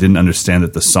melodic, and I didn't understand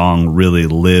that the song really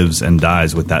lives and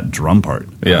dies with that drum part.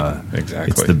 Yeah,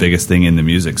 exactly. It's the biggest thing in the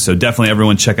music. So definitely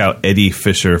everyone check out Eddie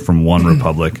Fisher from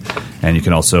OneRepublic, and you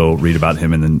can also read about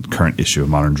him in the current issue of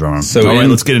Modern Drummer. So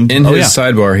let's get in his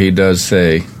sidebar, he does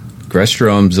say, Gretsch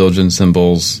drum, Zildjian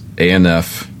cymbals,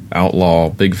 A&F, Outlaw,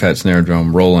 Big Fat Snare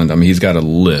drum, Roland. I mean, he's got a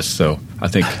list, so I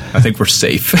think we're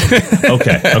safe.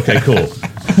 Okay, cool.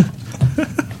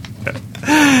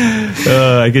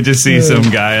 I could just see some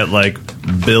guy at like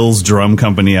Bill's Drum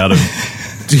Company out of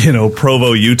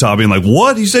Provo, Utah, being like,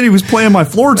 "What? He said he was playing my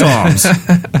floor toms.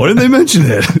 Why didn't they mention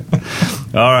it?"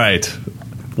 All right.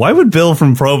 Why would Bill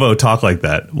from Provo talk like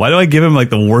that? Why do I give him like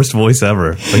the worst voice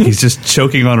ever? Like he's just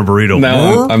choking on a burrito.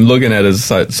 Now I'm looking at his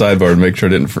sidebar to make sure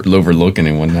I didn't overlook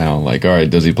anyone now. Like, all right,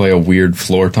 does he play a weird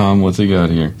floor tom? What's he got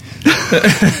here?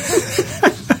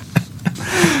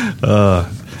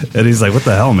 And he's like, what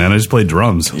the hell, man? I just played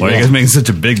drums. Why are you guys making such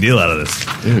a big deal out of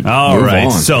this? Dude, all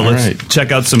right. So let's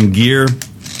check out some gear.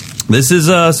 This is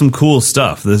some cool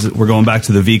stuff. We're going back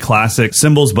to the V Classic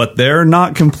cymbals, but they're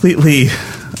not completely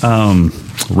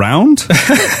round.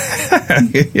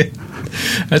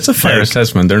 That's a fair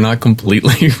assessment. They're not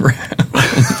completely round.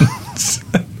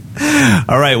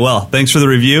 All right. Well, thanks for the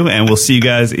review, and we'll see you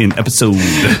guys in episode.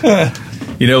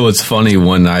 What's funny?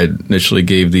 When I initially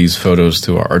gave these photos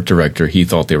to our art director, he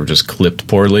thought they were just clipped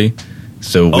poorly.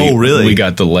 So we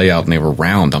got the layout and they were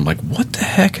round. I'm like, what the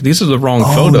heck? These are the wrong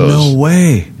photos. No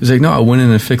way. He's like, no, I went in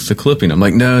and fixed the clipping. I'm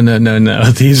like, no.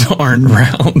 These aren't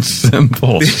round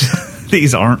cymbals.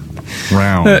 These aren't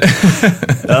round.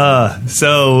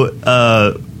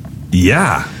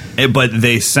 But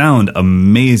they sound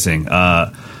amazing.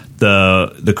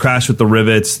 The crash with the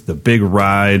rivets, the big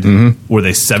ride. Mm-hmm. Were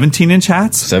they 17-inch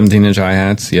hats? 17-inch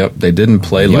hi-hats. Yep, they didn't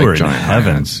play like giant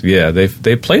hi-hats. Yeah,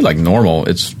 they played like normal.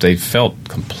 They felt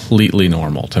completely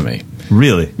normal to me.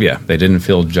 Really? Yeah, they didn't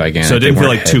feel gigantic. So it didn't feel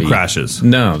like heavy. 2 crashes.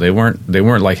 No, they weren't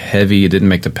like heavy. It didn't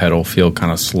make the pedal feel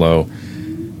kind of slow.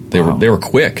 They were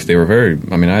quick. They were very.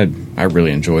 I mean, I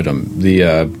really enjoyed them.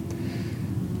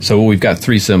 So we've got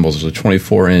 3 cymbals. There's a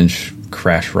 24-inch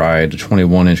crash ride, a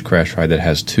 21-inch crash ride that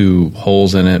has 2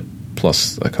 holes in it,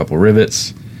 plus a couple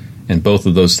rivets. And both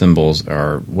of those cymbals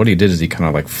are, what he did is he kind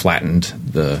of like flattened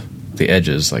the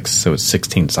edges, like, so it's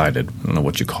 16-sided. I don't know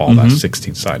what you call that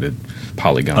 16-sided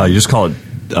polygon. You just call it,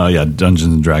 Dungeons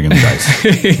and Dragons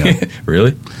dice. Yeah.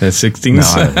 Really? That's 16? No,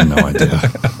 I have no idea.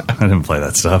 I didn't play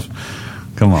that stuff.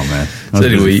 Come on, man. I was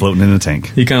anyway, floating in a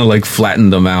tank. He kind of like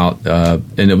flattened them out,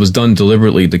 and it was done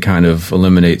deliberately to kind of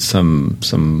eliminate some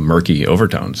murky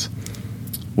overtones.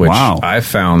 Which I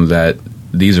found that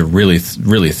these are really,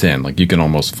 really thin. Like you can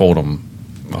almost fold them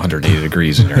 180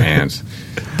 degrees in your hands.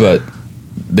 But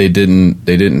they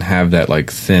didn't have that like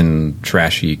thin,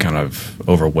 trashy kind of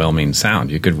overwhelming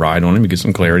sound. You could ride on them, you get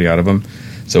some clarity out of them.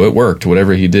 So it worked.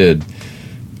 Whatever he did,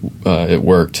 it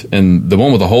worked. And the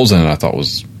one with the holes in it, I thought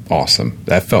was awesome.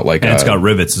 That felt like, and it's got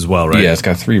rivets as well, right? Yeah, it's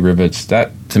got 3 rivets.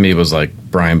 That to me was like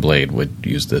Brian Blade would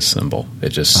use this cymbal.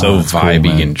 It's just so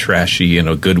vibey and trashy in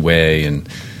a good way,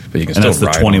 but you can still ride.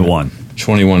 That's the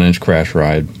 21-inch crash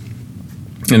ride.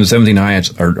 And the 17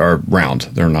 hi-hats are round.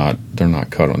 They're not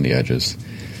cut on the edges.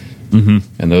 Mm-hmm.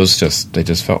 And those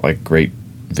just felt like great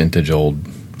vintage old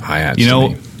hi-hats. You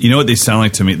know what they sound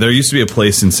like to me? There used to be a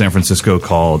place in San Francisco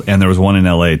and there was one in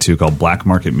LA too, called Black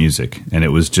Market Music, and it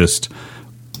was just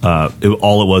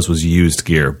all it was used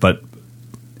gear. But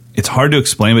it's hard to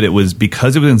explain, but it was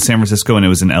because it was in San Francisco and it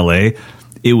was in LA,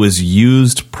 it was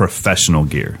used professional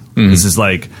gear. This is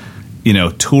like,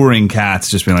 touring cats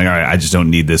just being like, all right, I just don't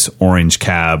need this orange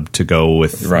cab to go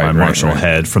with my Marshall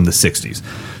head from the 60s.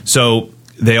 So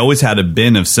they always had a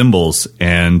bin of cymbals,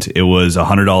 and it was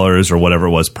 $100 or whatever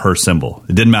it was per cymbal.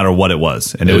 It didn't matter what it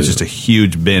was, and it was just a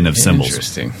huge bin of cymbals.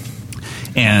 Interesting.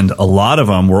 And a lot of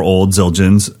them were old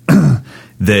Zildjians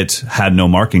that had no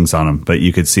markings on them, but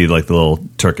you could see like the little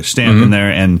Turkish stamp in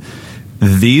there. And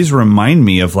these remind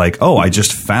me of like, I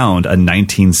just found a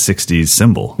 1960s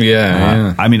cymbal.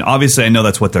 Yeah. I mean, obviously I know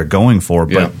that's what they're going for,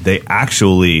 but they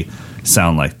actually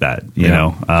sound like that, you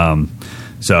know?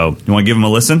 So you want to give them a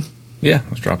listen? Yeah,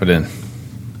 let's drop it in.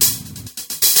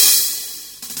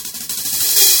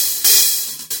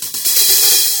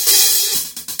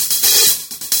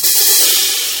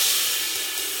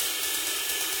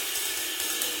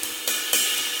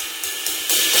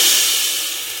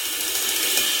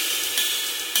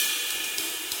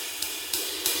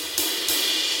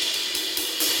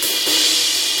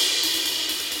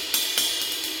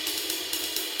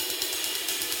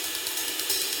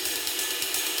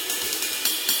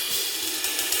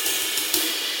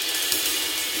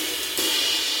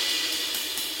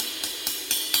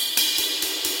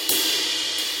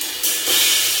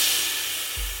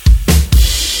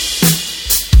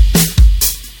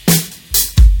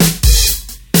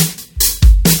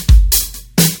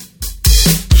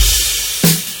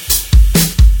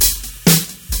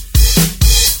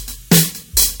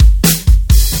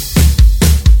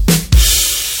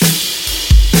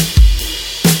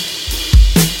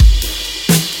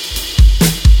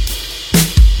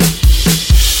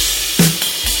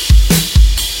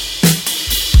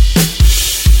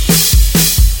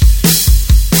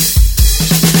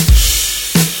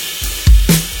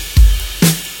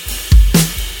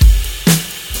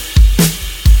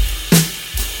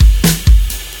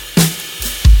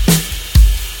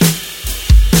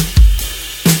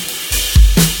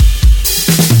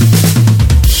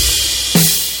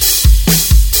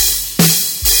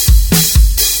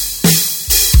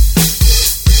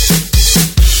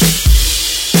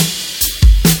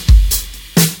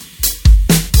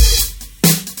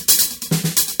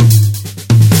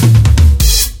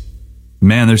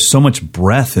 Man, there's so much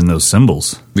breath in those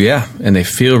cymbals. Yeah, and they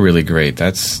feel really great.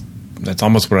 That's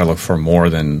almost what I look for more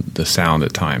than the sound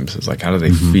at times. It's like, how do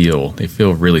they feel? They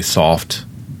feel really soft,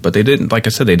 but they didn't. Like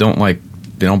I said, they don't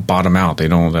bottom out. They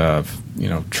don't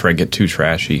get too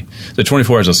trashy. The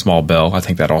 24 has a small bell. I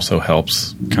think that also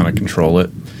helps kind of control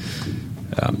it.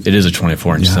 It is a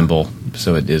 24-inch cymbal,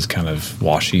 so it is kind of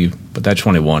washy. But that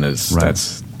 21 is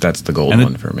that's the gold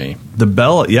one for me. The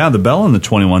bell in the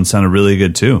 21 sounded really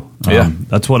good too.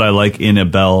 That's what I like in a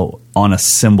bell on a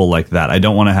cymbal like that. I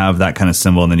don't want to have that kind of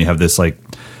cymbal and then you have this like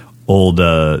old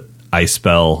ice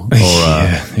bell or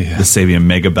the Sabian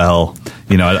Mega Bell.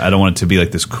 I don't want it to be like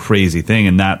this crazy thing.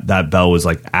 And that bell was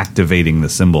like activating the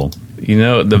cymbal. Which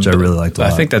I really liked a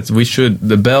lot. I think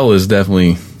the bell is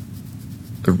definitely.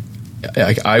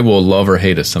 I will love or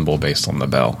hate a cymbal based on the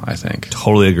bell, I think.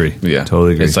 Totally agree. Yeah.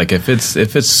 Totally agree. It's like if it's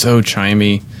so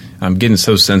chimey, I'm getting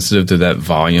so sensitive to that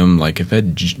volume. Like if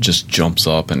it just jumps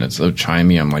up and it's so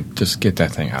chimey, I'm like, just get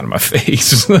that thing out of my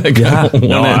face. Like,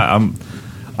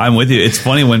 I'm with you. It's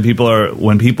funny when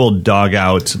people dog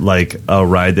out like a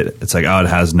ride that it's like, it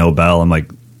has no bell. I'm like,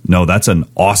 no, that's an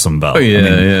awesome bell. Oh,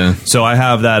 yeah. So I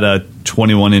have that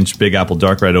 21-inch Big Apple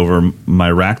Dark Ride over my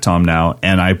rack tom now,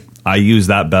 and I use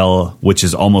that bell, which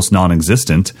is almost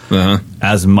non-existent,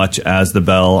 as much as the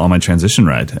bell on my transition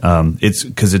ride. It's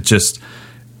because it just,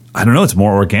 I don't know, it's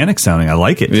more organic sounding. I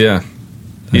like it. Yeah.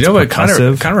 What kind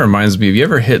of reminds me, have you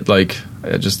ever hit like,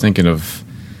 just thinking of,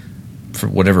 for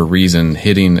whatever reason,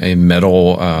 hitting a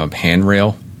metal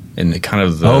handrail and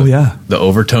the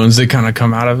overtones that kind of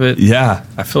come out of it? Yeah.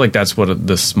 I feel like that's what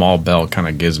the small bell kind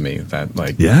of gives me. That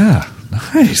like,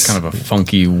 nice. Just kind of a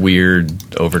funky,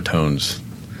 weird overtones.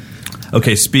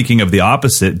 Okay, speaking of the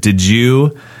opposite, did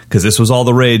you, because this was all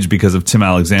the rage because of Tim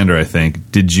Alexander, I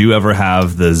think, did you ever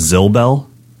have the Zill bell?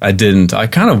 I didn't. I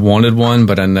kind of wanted one,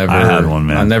 but I had one,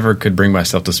 man. I never could bring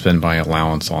myself to spend my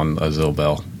allowance on a Zill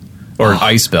bell. Or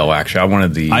Ice Bell, actually. I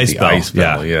wanted the Ice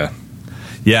Bell, yeah.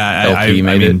 Yeah, LP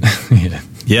made it.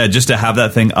 Yeah, just to have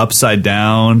that thing upside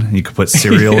down. You could put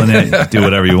cereal in it, do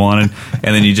whatever you wanted,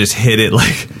 and then you just hit it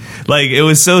like it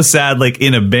was so sad. Like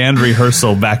in a band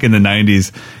rehearsal back in the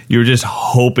 90s, you were just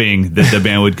hoping that the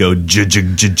band would go jig,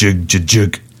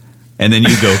 and then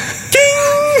you go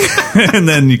ding, and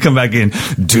then you come back in,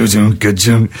 do-jung,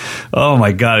 good-jung. Oh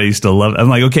my God, I used to love it. I'm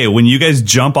like, okay, when you guys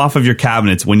jump off of your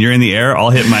cabinets, when you're in the air, I'll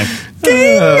hit my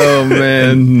oh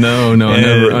man, no,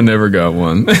 I never got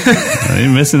one.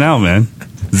 You're missing out, man.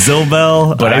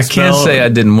 Zilbel, but I can't say I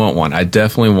didn't want one. I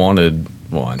definitely wanted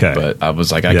one, but I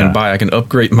was like, I can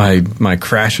upgrade my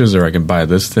crashes, or I can buy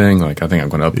this thing. Like, I think I'm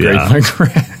going to upgrade my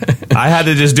crash. I had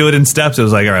to just do it in steps. It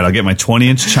was like, all right, I'll get my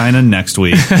 20-inch China next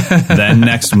week. Then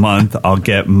next month, I'll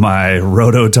get my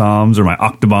Rototoms or my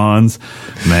Octobons.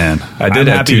 Man, I'm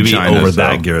happy to be over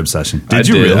that gear obsession. Did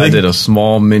you really? I did a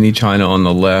small mini China on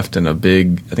the left and a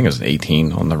big, I think it was an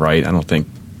 18 on the right. I don't think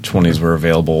 20s were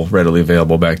readily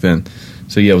available back then.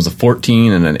 So yeah, it was a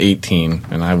 14 and an 18,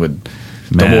 and I would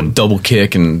double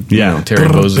kick and Terry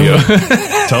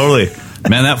Bozzio. Totally.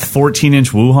 Man, that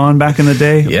 14-inch Wuhan back in the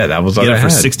day. Yeah, that was what I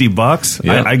had. For $60.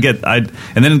 Yeah.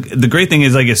 And then the great thing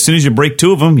is, like, as soon as you break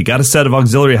two of them, you got a set of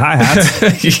auxiliary hi-hats.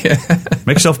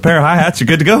 Make yourself a pair of hi-hats, you're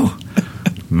good to go.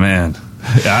 Man,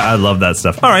 I love that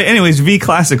stuff. All right, anyways, V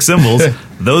Classic Cymbals.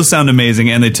 Those sound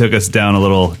amazing, and they took us down a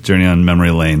little journey on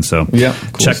memory lane. So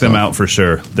check them out for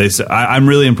sure. I'm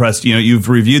really impressed. You know, you've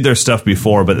reviewed their stuff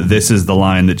before, but this is the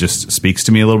line that just speaks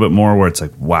to me a little bit more, where it's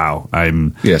like, wow,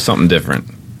 something different.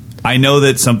 I know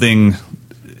that something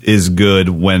is good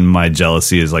when my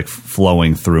jealousy is like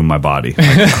flowing through my body. Like,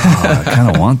 I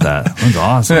kind of want that. That's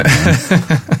awesome,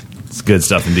 man. It's good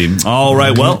stuff indeed. All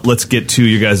right, well, let's get to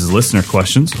your guys' listener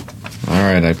questions. All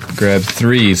right, I grabbed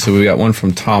 3. So we got one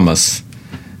from Thomas.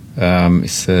 He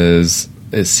says,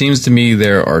 it seems to me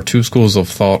there are 2 schools of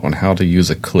thought on how to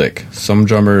use a click. Some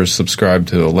drummers subscribe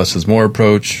to a less is more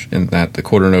approach, in that the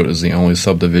quarter note is the only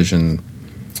subdivision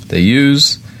they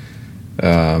use.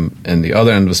 And the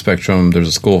other end of the spectrum, there's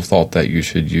a school of thought that you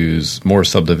should use more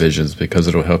subdivisions because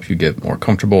it'll help you get more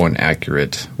comfortable and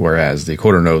accurate, whereas the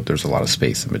quarter note, there's a lot of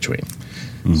space in between.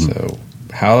 Mm-hmm. So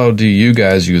how do you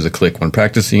guys use a click when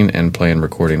practicing and playing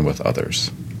recording with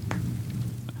others?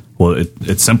 Well,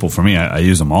 it's simple for me. I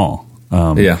use them all.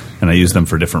 And I use them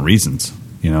for different reasons.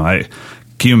 You know,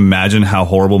 can you imagine how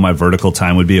horrible my vertical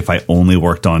time would be if I only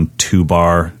worked on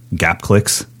 2-bar gap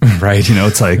clicks? Right. You know,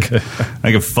 it's like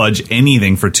I could fudge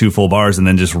anything for 2 full bars and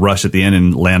then just rush at the end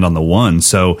and land on the 1.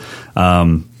 So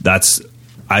I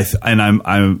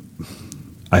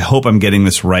hope I'm getting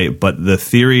this right, but the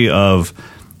theory of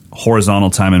horizontal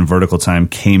time and vertical time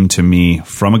came to me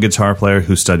from a guitar player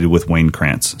who studied with Wayne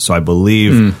Krantz. So I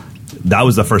believe that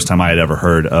was the first time I had ever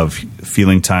heard of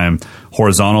feeling time.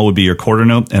 Horizontal would be your quarter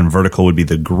note, and vertical would be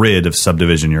the grid of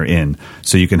subdivision you're in.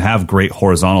 So you can have great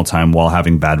horizontal time while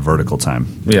having bad vertical time.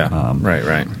 Yeah,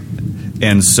 right.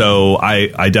 And so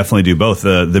I definitely do both.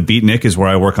 The beatnik is where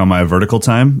I work on my vertical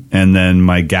time, and then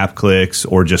my gap clicks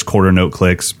or just quarter note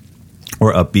clicks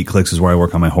or upbeat clicks is where I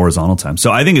work on my horizontal time.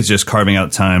 So I think it's just carving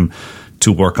out time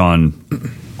to work on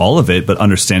all of it, but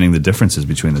understanding the differences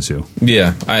between the two.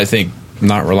 Yeah, I think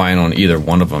not relying on either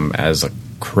one of them as a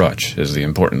crutch is the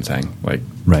important thing. Like,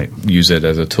 use it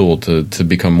as a tool to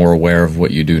become more aware of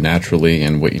what you do naturally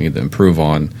and what you need to improve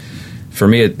on. For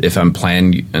me, if I'm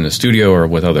playing in the studio or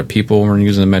with other people when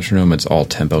using the metronome, it's all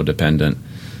tempo dependent.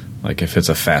 Like, if it's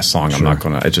a fast song,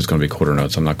 it's just going to be quarter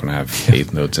notes. I'm not going to have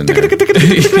eighth notes in there.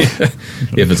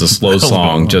 If it's a slow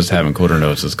song, just having quarter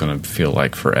notes is going to feel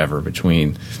like forever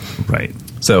between. Right.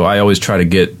 So I always try to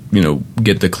get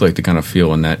the click to kind of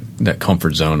feel in that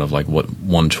comfort zone of like what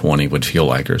 120 would feel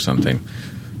like or something.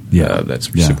 Yeah,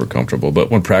 that's super comfortable.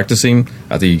 But when practicing,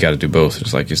 I think you got to do both.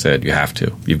 Just like you said, you have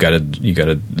to. You got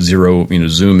to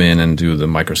zoom in and do the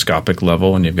microscopic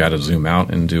level, and you've got to zoom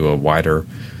out and do a wider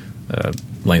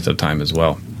length of time as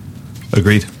well.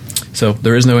 Agreed. So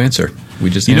there is no answer. We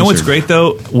just know what's great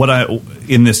though.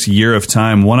 In this year of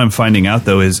time, what I'm finding out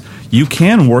though is you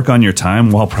can work on your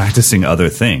time while practicing other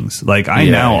things. Like I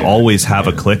now always have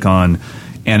a click on,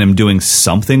 and am doing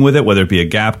something with it, whether it be a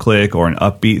gap click or an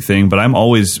upbeat thing. But I've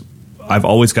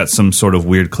always got some sort of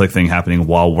weird click thing happening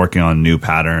while working on new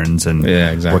patterns and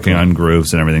working on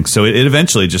grooves and everything. So it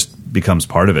eventually just becomes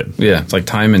part of it. Yeah, it's like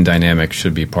time and dynamic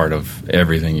should be part of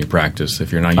everything you practice.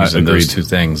 If you're not using those two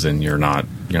things, then you're not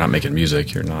making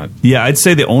music. You're not. Yeah, I'd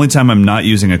say the only time I'm not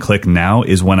using a click now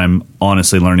is when I'm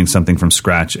honestly learning something from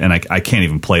scratch and I can't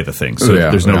even play the thing. So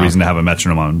there's no reason to have a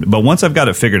metronome on. But once I've got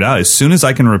it figured out, as soon as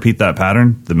I can repeat that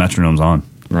pattern, the metronome's on.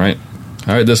 Right.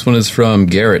 All right, this one is from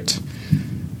Garrett.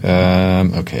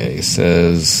 It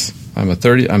says, I'm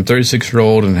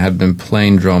 36-year-old and have been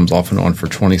playing drums off and on for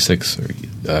 26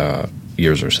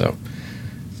 years or so.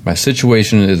 My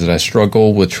situation is that I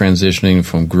struggle with transitioning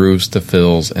from grooves to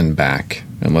fills and back,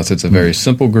 unless it's a very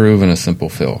simple groove and a simple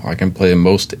fill. I can play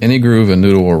most any groove and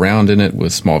noodle around in it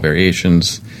with small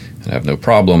variations. and I have no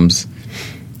problems.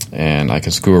 And I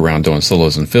can screw around doing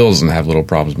solos and fills and have little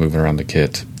problems moving around the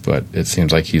kit. But it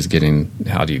seems like he's getting,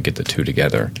 how do you get the two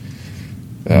together?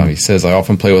 He says, I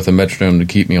often play with a metronome to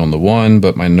keep me on the one,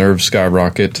 but my nerves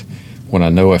skyrocket. When I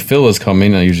know a fill is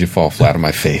coming, I usually fall flat on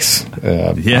my face.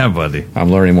 Yeah, buddy. I'm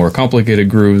learning more complicated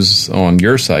grooves on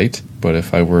your site, but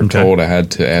if I were told I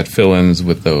had to add fill-ins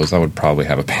with those, I would probably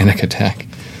have a panic attack.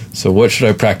 So what should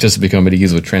I practice to become at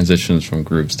ease with transitions from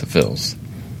grooves to fills?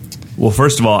 Well,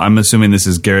 first of all, I'm assuming this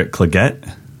is Garrett Clagett.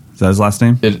 Is that his last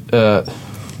name?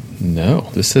 No,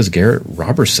 this says Garrett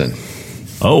Robertson.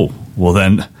 Oh, well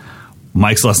then,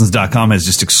 Mike'sLessons.com has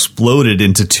just exploded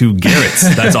into two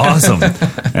Garretts. That's awesome.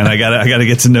 And I gotta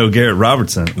get to know Garrett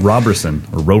Robertson.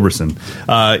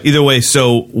 Either way,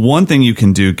 so one thing you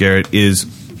can do, Garrett, is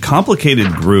complicated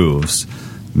grooves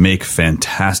make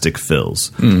fantastic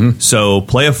fills. So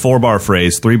play a 4-bar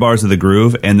phrase, 3 bars of the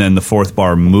groove, and then the 4th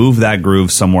bar, move that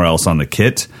groove somewhere else on the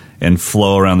kit and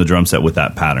flow around the drum set with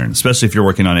that pattern. Especially if you're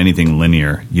working on anything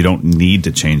linear, you don't need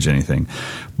to change anything.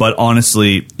 But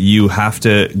honestly, you have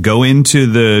to go into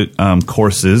the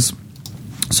courses.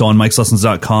 So on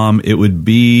Mike'sLessons.com, it would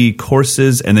be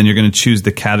courses, and then you're going to choose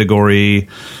the category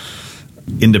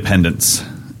independence.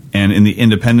 And in the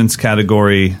independence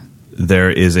category, there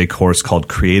is a course called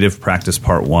Creative Practice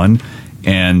Part 1,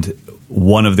 and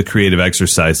one of the creative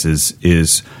exercises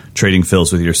is trading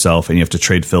fills with yourself, and you have to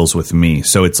trade fills with me.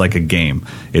 So it's like a game.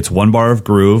 It's 1 bar of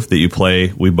groove that you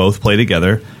play, we both play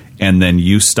together, and then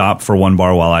you stop for 1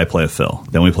 bar while I play a fill.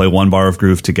 Then we play 1 bar of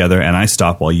groove together, and I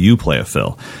stop while you play a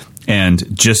fill.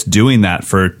 And just doing that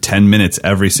for 10 minutes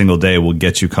every single day will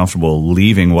get you comfortable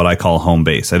leaving what I call home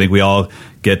base. I think we all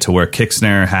get to wear kick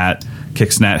snare hat,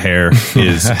 kick snat hair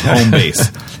is home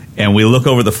base. And we look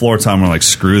over the floor tom and we're like,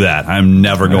 screw that. I'm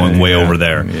never going way over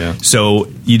there. Yeah. So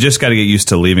you just got to get used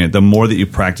to leaving it. The more that you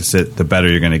practice it, the better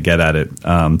you're going to get at it.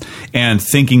 And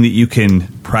thinking that you can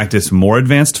practice more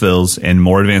advanced fills and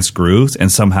more advanced grooves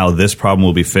and somehow this problem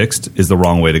will be fixed is the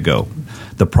wrong way to go.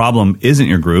 The problem isn't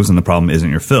your grooves and the problem isn't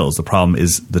your fills. The problem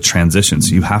is the transition.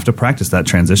 So you have to practice that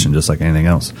transition just like anything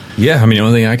else. Yeah, I mean, the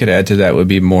only thing I could add to that would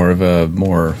be more of a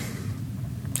more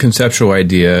conceptual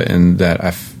idea in that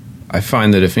I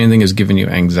find that if anything is giving you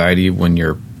anxiety when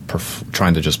you're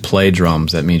trying to just play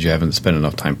drums, that means you haven't spent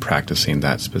enough time practicing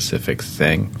that specific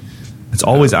thing. It's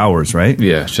always hours, right?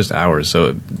 Yeah, it's just hours.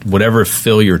 So whatever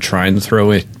fill you're trying to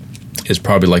throw it is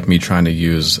probably like me trying to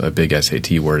use a big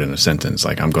SAT word in a sentence.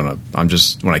 Like I'm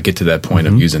just when I get to that point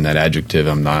of using that adjective,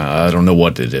 I don't know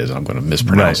what it is. I'm going to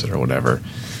mispronounce it or whatever.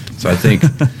 So I think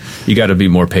you got to be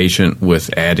more patient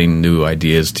with adding new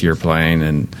ideas to your playing.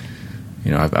 And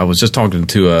you know, I was just talking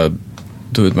to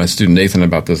my student Nathan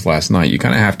about this last night. You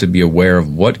kind of have to be aware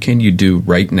of what can you do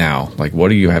right now. Like what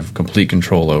do you have complete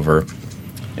control over,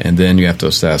 and then you have to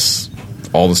assess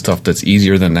all the stuff that's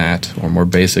easier than that or more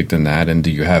basic than that, and do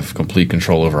you have complete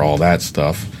control over all that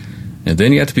stuff? And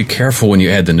then you have to be careful when you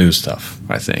add the new stuff,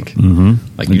 I think.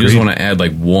 Like you just want to add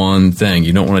like one thing.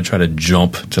 You don't want to try to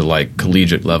jump to like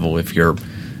collegiate level if your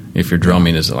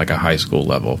drumming is at like a high school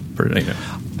level.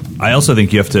 I also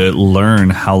think you have to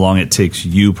learn how long it takes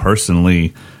you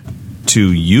personally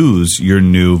to use your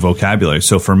new vocabulary.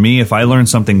 So for me, if I learn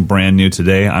something brand new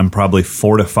today, I'm probably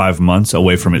 4 to 5 months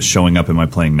away from it showing up in my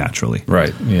playing naturally.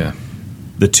 Right, yeah.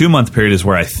 The 2-month period is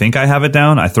where I think I have it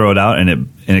down. I throw it out and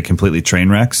it completely train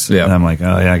wrecks. Yeah. And I'm like,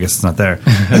 oh yeah, I guess it's not there.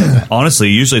 Honestly,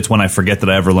 usually it's when I forget that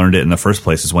I ever learned it in the first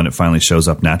place is when it finally shows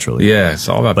up naturally. Yeah, it's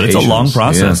all about patience. But it's a long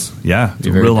process. Yeah, it's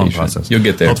a real long process. You'll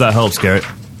get there. Hope that helps, Garrett.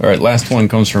 All right, last one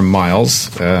comes from Miles.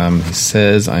 He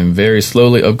says, I'm very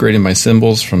slowly upgrading my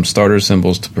cymbals from starter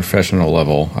cymbals to professional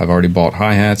level. I've already bought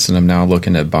hi-hats, and I'm now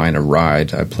looking at buying a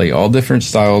ride. I play all different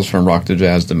styles from rock to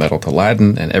jazz to metal to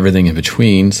Latin and everything in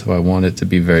between, so I want it to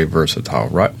be very versatile.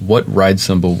 What ride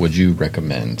cymbal would you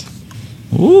recommend?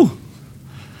 Ooh.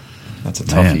 That's a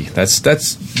toughie.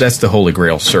 That's the Holy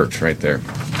Grail search right there.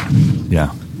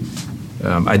 Yeah.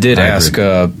 I did ask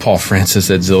Paul Francis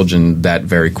at Zildjian that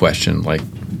very question, like,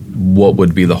 what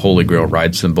would be the Holy Grail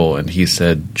ride cymbal? And he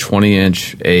said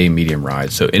 20-inch A medium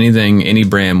ride. So anything, any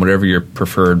brand, whatever your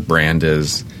preferred brand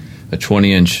is, a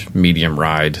 20-inch medium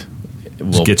ride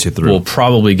will get you through. Will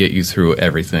probably get you through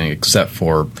everything except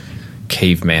for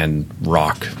caveman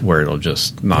rock, where it'll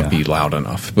just not be loud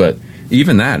enough. But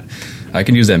even that, I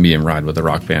can use that medium ride with a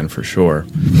rock band for sure.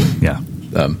 Yeah.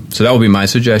 So that would be my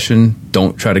suggestion.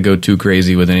 Don't try to go too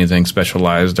crazy with anything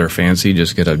specialized or fancy.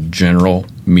 Just get a general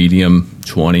medium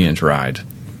 20-inch ride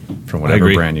from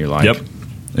whatever brand you like. Yep,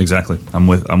 exactly. I'm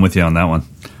with you on that one.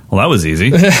 Well, that was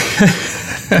easy.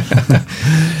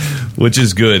 Which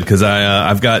is good because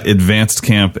I've got advanced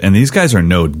camp, and these guys are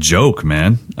no joke,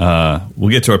 man. We'll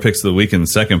get to our picks of the week in a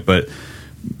second, but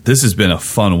this has been a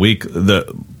fun week.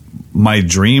 My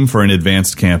dream for an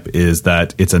advanced camp is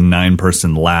that it's a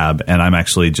 9-person lab, and I'm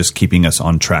actually just keeping us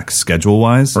on track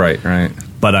schedule-wise. Right.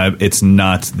 But it's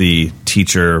not the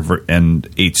teacher and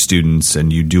 8 students,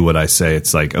 and you do what I say.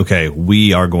 It's like, okay,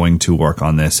 we are going to work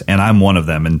on this, and I'm one of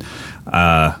them. And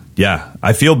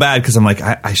I feel bad because I'm like,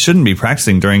 I shouldn't be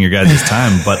practicing during your guys'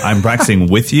 time, but I'm practicing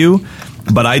with you.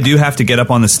 But I do have to get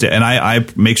up on the stage, and I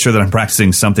make sure that I'm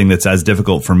practicing something that's as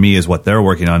difficult for me as what they're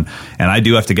working on. And I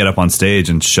do have to get up on stage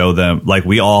and show them, like,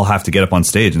 we all have to get up on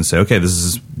stage and say, okay, this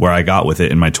is where I got with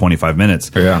it in my 25 minutes.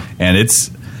 Yeah. And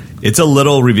it's a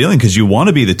little revealing because you want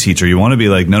to be the teacher. You want to be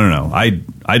like, no,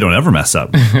 I don't ever mess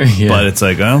up. Yeah. But it's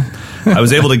like, well, I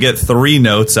was able to get 3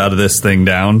 notes out of this thing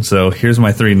down, so here's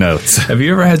my 3 notes. Have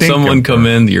you ever had someone come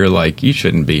in, you're like, you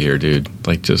shouldn't be here, dude.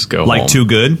 Like, just go home. Like, too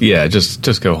good? Yeah,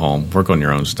 just go home. Work on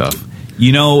your own stuff.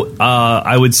 You know,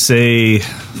 I would say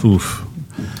that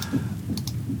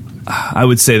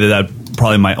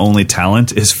probably my only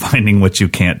talent is finding what you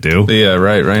can't do. Yeah,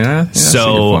 right. Yeah,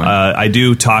 so I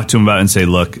do talk to him about it and say,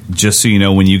 look, just so you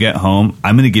know, when you get home,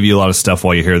 I'm going to give you a lot of stuff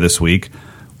while you're here this week.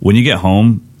 When you get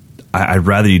home, I'd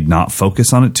rather you not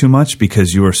focus on it too much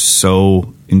because you are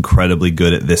so incredibly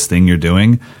good at this thing you're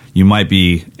doing. You might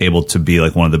be able to be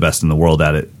like one of the best in the world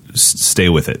at it. Stay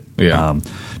with it. Yeah.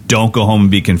 Don't go home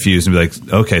and be confused and be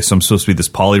like, okay, so I'm supposed to be this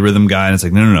polyrhythm guy. And it's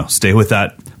like, no. Stay with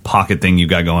that pocket thing you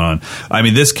got going on. I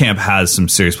mean, this camp has some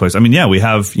serious players. I mean, yeah, we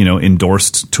have,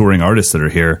 endorsed touring artists that are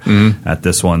here at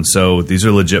this one. So these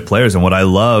are legit players. And what I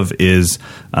love is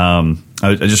I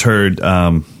just heard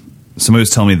somebody was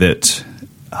telling me that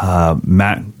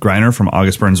Matt Greiner from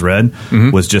August Burns Red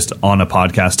was just on a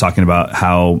podcast talking about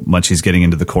how much he's getting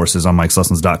into the courses on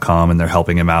Mike'sLessons.com, and they're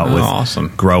helping him out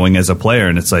with growing as a player.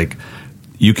 And it's like,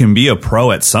 you can be a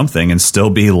pro at something and still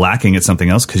be lacking at something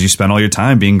else because you spend all your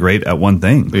time being great at one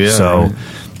thing. Yeah,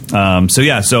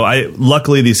 So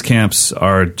luckily these camps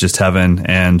are just heaven,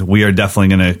 and we are definitely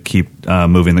going to keep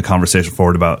moving the conversation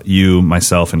forward about you,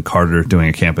 myself, and Carter doing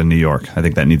a camp in New York. I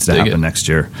think that needs to happen next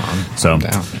year. I'm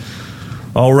down.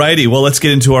 Alrighty, well, let's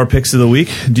get into our picks of the week.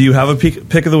 Do you have a pick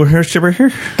of the week right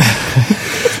here?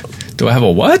 Do I have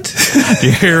a what? Do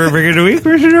you hear a pick of the week?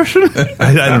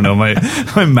 I don't know.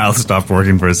 My mouth stopped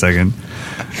working for a second.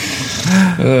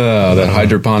 That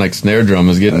hydroponic snare drum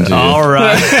is getting to you. All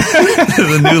right.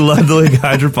 The new Ludwig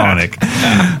hydroponic.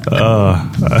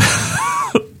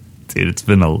 Dude, it's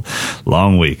been a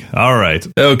long week. All right.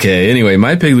 Okay, anyway,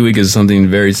 my pick of the week is something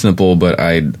very simple, but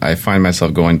I find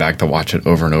myself going back to watch it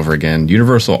over and over again.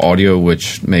 Universal Audio,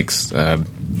 which makes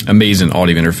amazing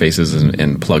audio interfaces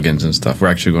and plugins and stuff. We're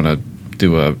actually going to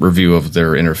do a review of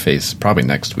their interface probably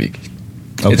next week.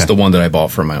 Okay. It's the one that I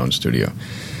bought for my own studio.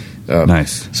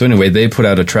 Nice. So anyway, they put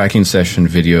out a tracking session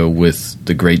video with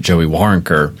the great Joey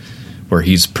Waronker, where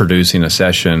he's producing a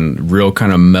session, real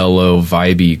kind of mellow,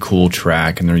 vibey, cool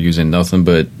track, and they're using nothing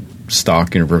but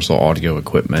stock Universal Audio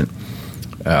equipment.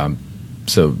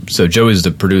 So Joey's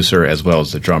the producer as well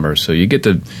as the drummer, so you get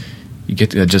to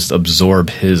just absorb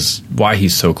why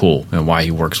he's so cool and why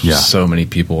he works with so many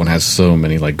people and has so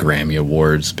many like Grammy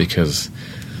awards, because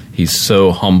he's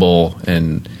so humble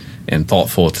and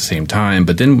thoughtful at the same time.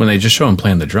 But then when they just show him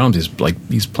playing the drums,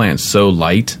 he's playing so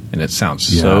light and it sounds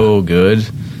so good.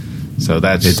 So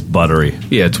it's buttery.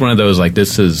 Yeah, it's one of those, like,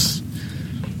 this is,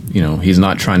 he's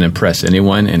not trying to impress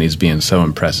anyone, and he's being so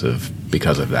impressive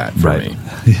because of that for me.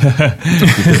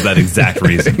 Because of that exact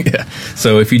reason. Yeah.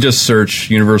 So if you just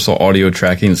search Universal Audio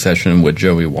Tracking Session with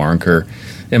Joey Waronker,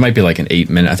 it might be like an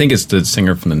 8-minute. I think it's the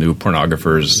singer from the New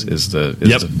Pornographers is the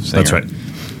singer. That's right.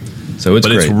 So it's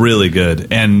great. It's really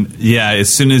good. And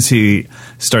as soon as he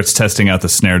starts testing out the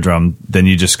snare drum, then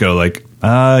you just go like,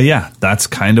 that's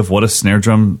kind of what a snare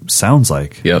drum sounds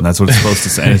like. Yep. And that's what it's supposed to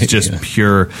sound. It's just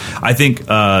pure. I think,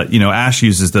 Ash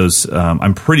uses those.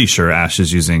 I'm pretty sure Ash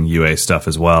is using UA stuff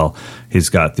as well. He's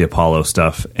got the Apollo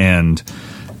stuff. And,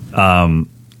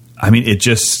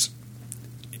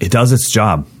 it does its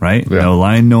job, right? Yeah. No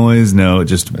line noise,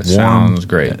 just warm. Sounds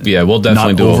great. Yeah, we'll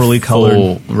definitely do a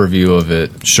full review of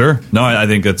it. Sure. No, I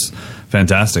think it's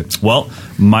fantastic. Well,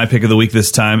 my pick of the week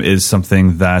this time is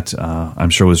something that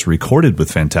I'm sure was recorded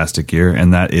with fantastic gear,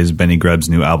 and that is Benny Greb's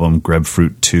new album,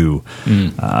 Grebfruit 2.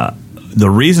 The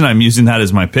reason I'm using that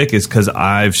as my pick is because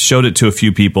I've showed it to a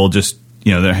few people, just,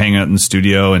 they're hanging out in the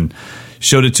studio, and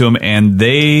showed it to them, and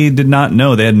they did not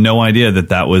know. They had no idea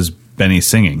that was Benny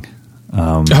singing.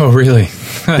 Oh, really?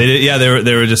 They did, yeah,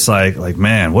 they were just like,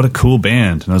 man, what a cool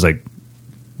band. And I was like,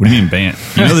 what do you mean band?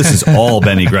 This is all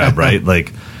Benny Greb, right?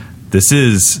 Like, this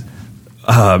is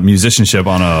musicianship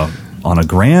on a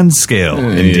grand scale,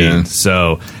 indeed. Yeah.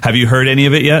 So, have you heard any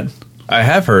of it yet? I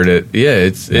have heard it. Yeah,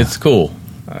 it's cool.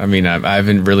 I mean, I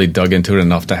haven't really dug into it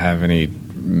enough to have any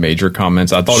major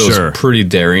comments. I thought it was pretty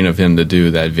daring of him to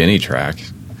do that Vinny track.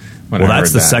 Well,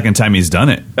 that's the second time he's done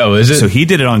it. Oh, is it? So he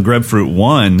did it on Grapefruit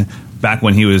 1 back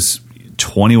when he was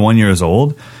 21 years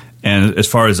old. And as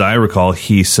far as I recall,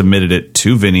 he submitted it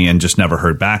to Vinny and just never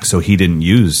heard back, so he didn't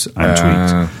use I'm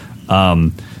Tweaked.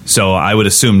 So I would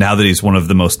assume now that he's one of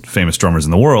the most famous drummers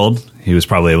in the world, he was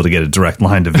probably able to get a direct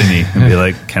line to Vinny and be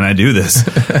like, can I do this?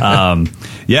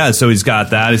 So he's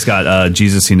got that. He's got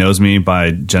Jesus, He Knows Me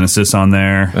by Genesis on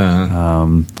there.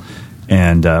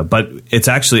 But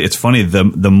it's funny,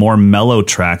 the more mellow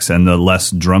tracks and the less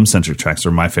drum centric tracks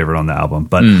are my favorite on the album.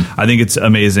 But I think it's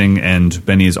amazing, and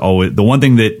Benny is always the one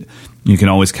thing that you can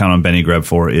always count on Benny Greb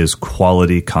for is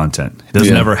quality content. He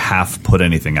doesn't ever half put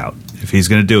anything out. If he's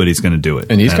going to do it, he's going to do it.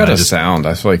 And he's got a sound.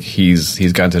 I feel like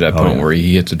he's gotten to that point where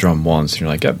he hits a drum once, and you're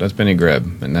like, yep, that's Benny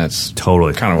Greb, and that's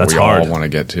totally kind of what we all want to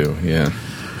get to. Yeah.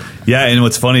 Yeah, and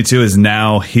what's funny, too, is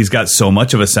now he's got so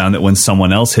much of a sound that when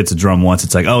someone else hits a drum once,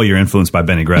 it's like, oh, you're influenced by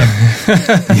Benny Greb.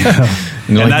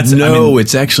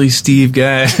 It's actually Steve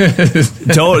Guy.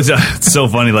 Totally, it's so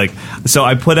funny. So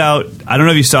I put out, I don't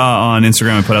know if you saw on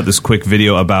Instagram, I put out this quick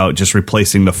video about just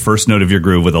replacing the first note of your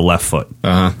groove with a left foot.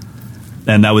 Uh-huh.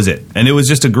 And that was it. And it was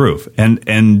just a groove. And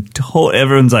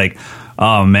everyone's like,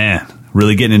 oh, man.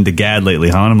 Really getting into GAD lately,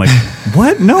 huh? And I'm like,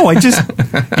 what? No, I just...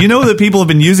 You know that people have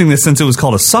been using this since it was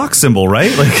called a sock cymbal,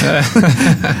 right? But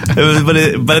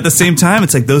at the same time,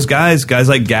 it's like those guys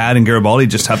like GAD and Garibaldi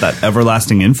just have that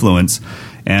everlasting influence.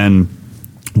 And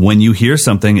when you hear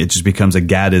something, it just becomes a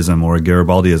Gadism or a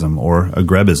Garibaldiism or a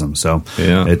Grebism. So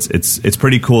it's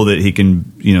pretty cool that he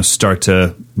can start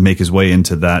to make his way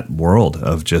into that world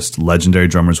of just legendary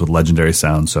drummers with legendary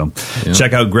sounds. So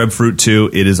check out Grapefruit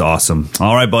 2. It is awesome.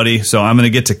 All right, buddy. So I'm going to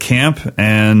get to camp,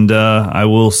 and I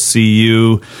will see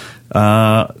you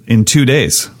in 2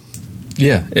 days.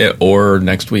 Yeah, or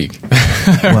next week.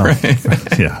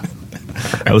 Yeah.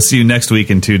 I will see you next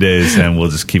week in 2 days, and we'll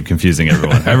just keep confusing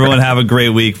everyone. Everyone have a great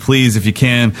week. Please, if you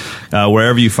can,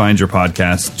 wherever you find your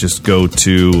podcast, just go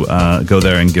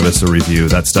there and give us a review.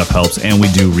 That stuff helps, and we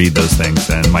do read those things,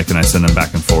 and Mike and I send them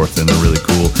back and forth, and they're really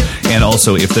cool. And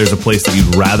also, if there's a place that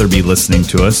you'd rather be listening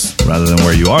to us, rather than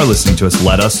where you are listening to us,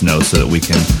 let us know so that we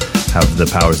can have the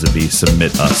powers that be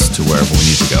submit us to wherever we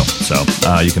need to go. So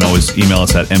you can always email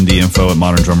us at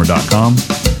mdinfo@moderndrummer.com.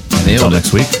 And until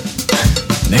next week.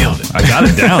 Nailed it. I got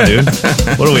it down, dude.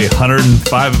 What are we,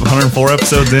 104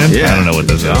 episodes in? Yeah. I don't know what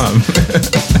this is.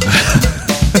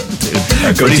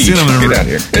 Dude, go teach. Get out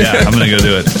here. Yeah, I'm going to go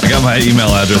do it. I got my email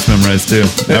address memorized, too.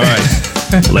 All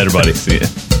right. Later, buddy. See ya.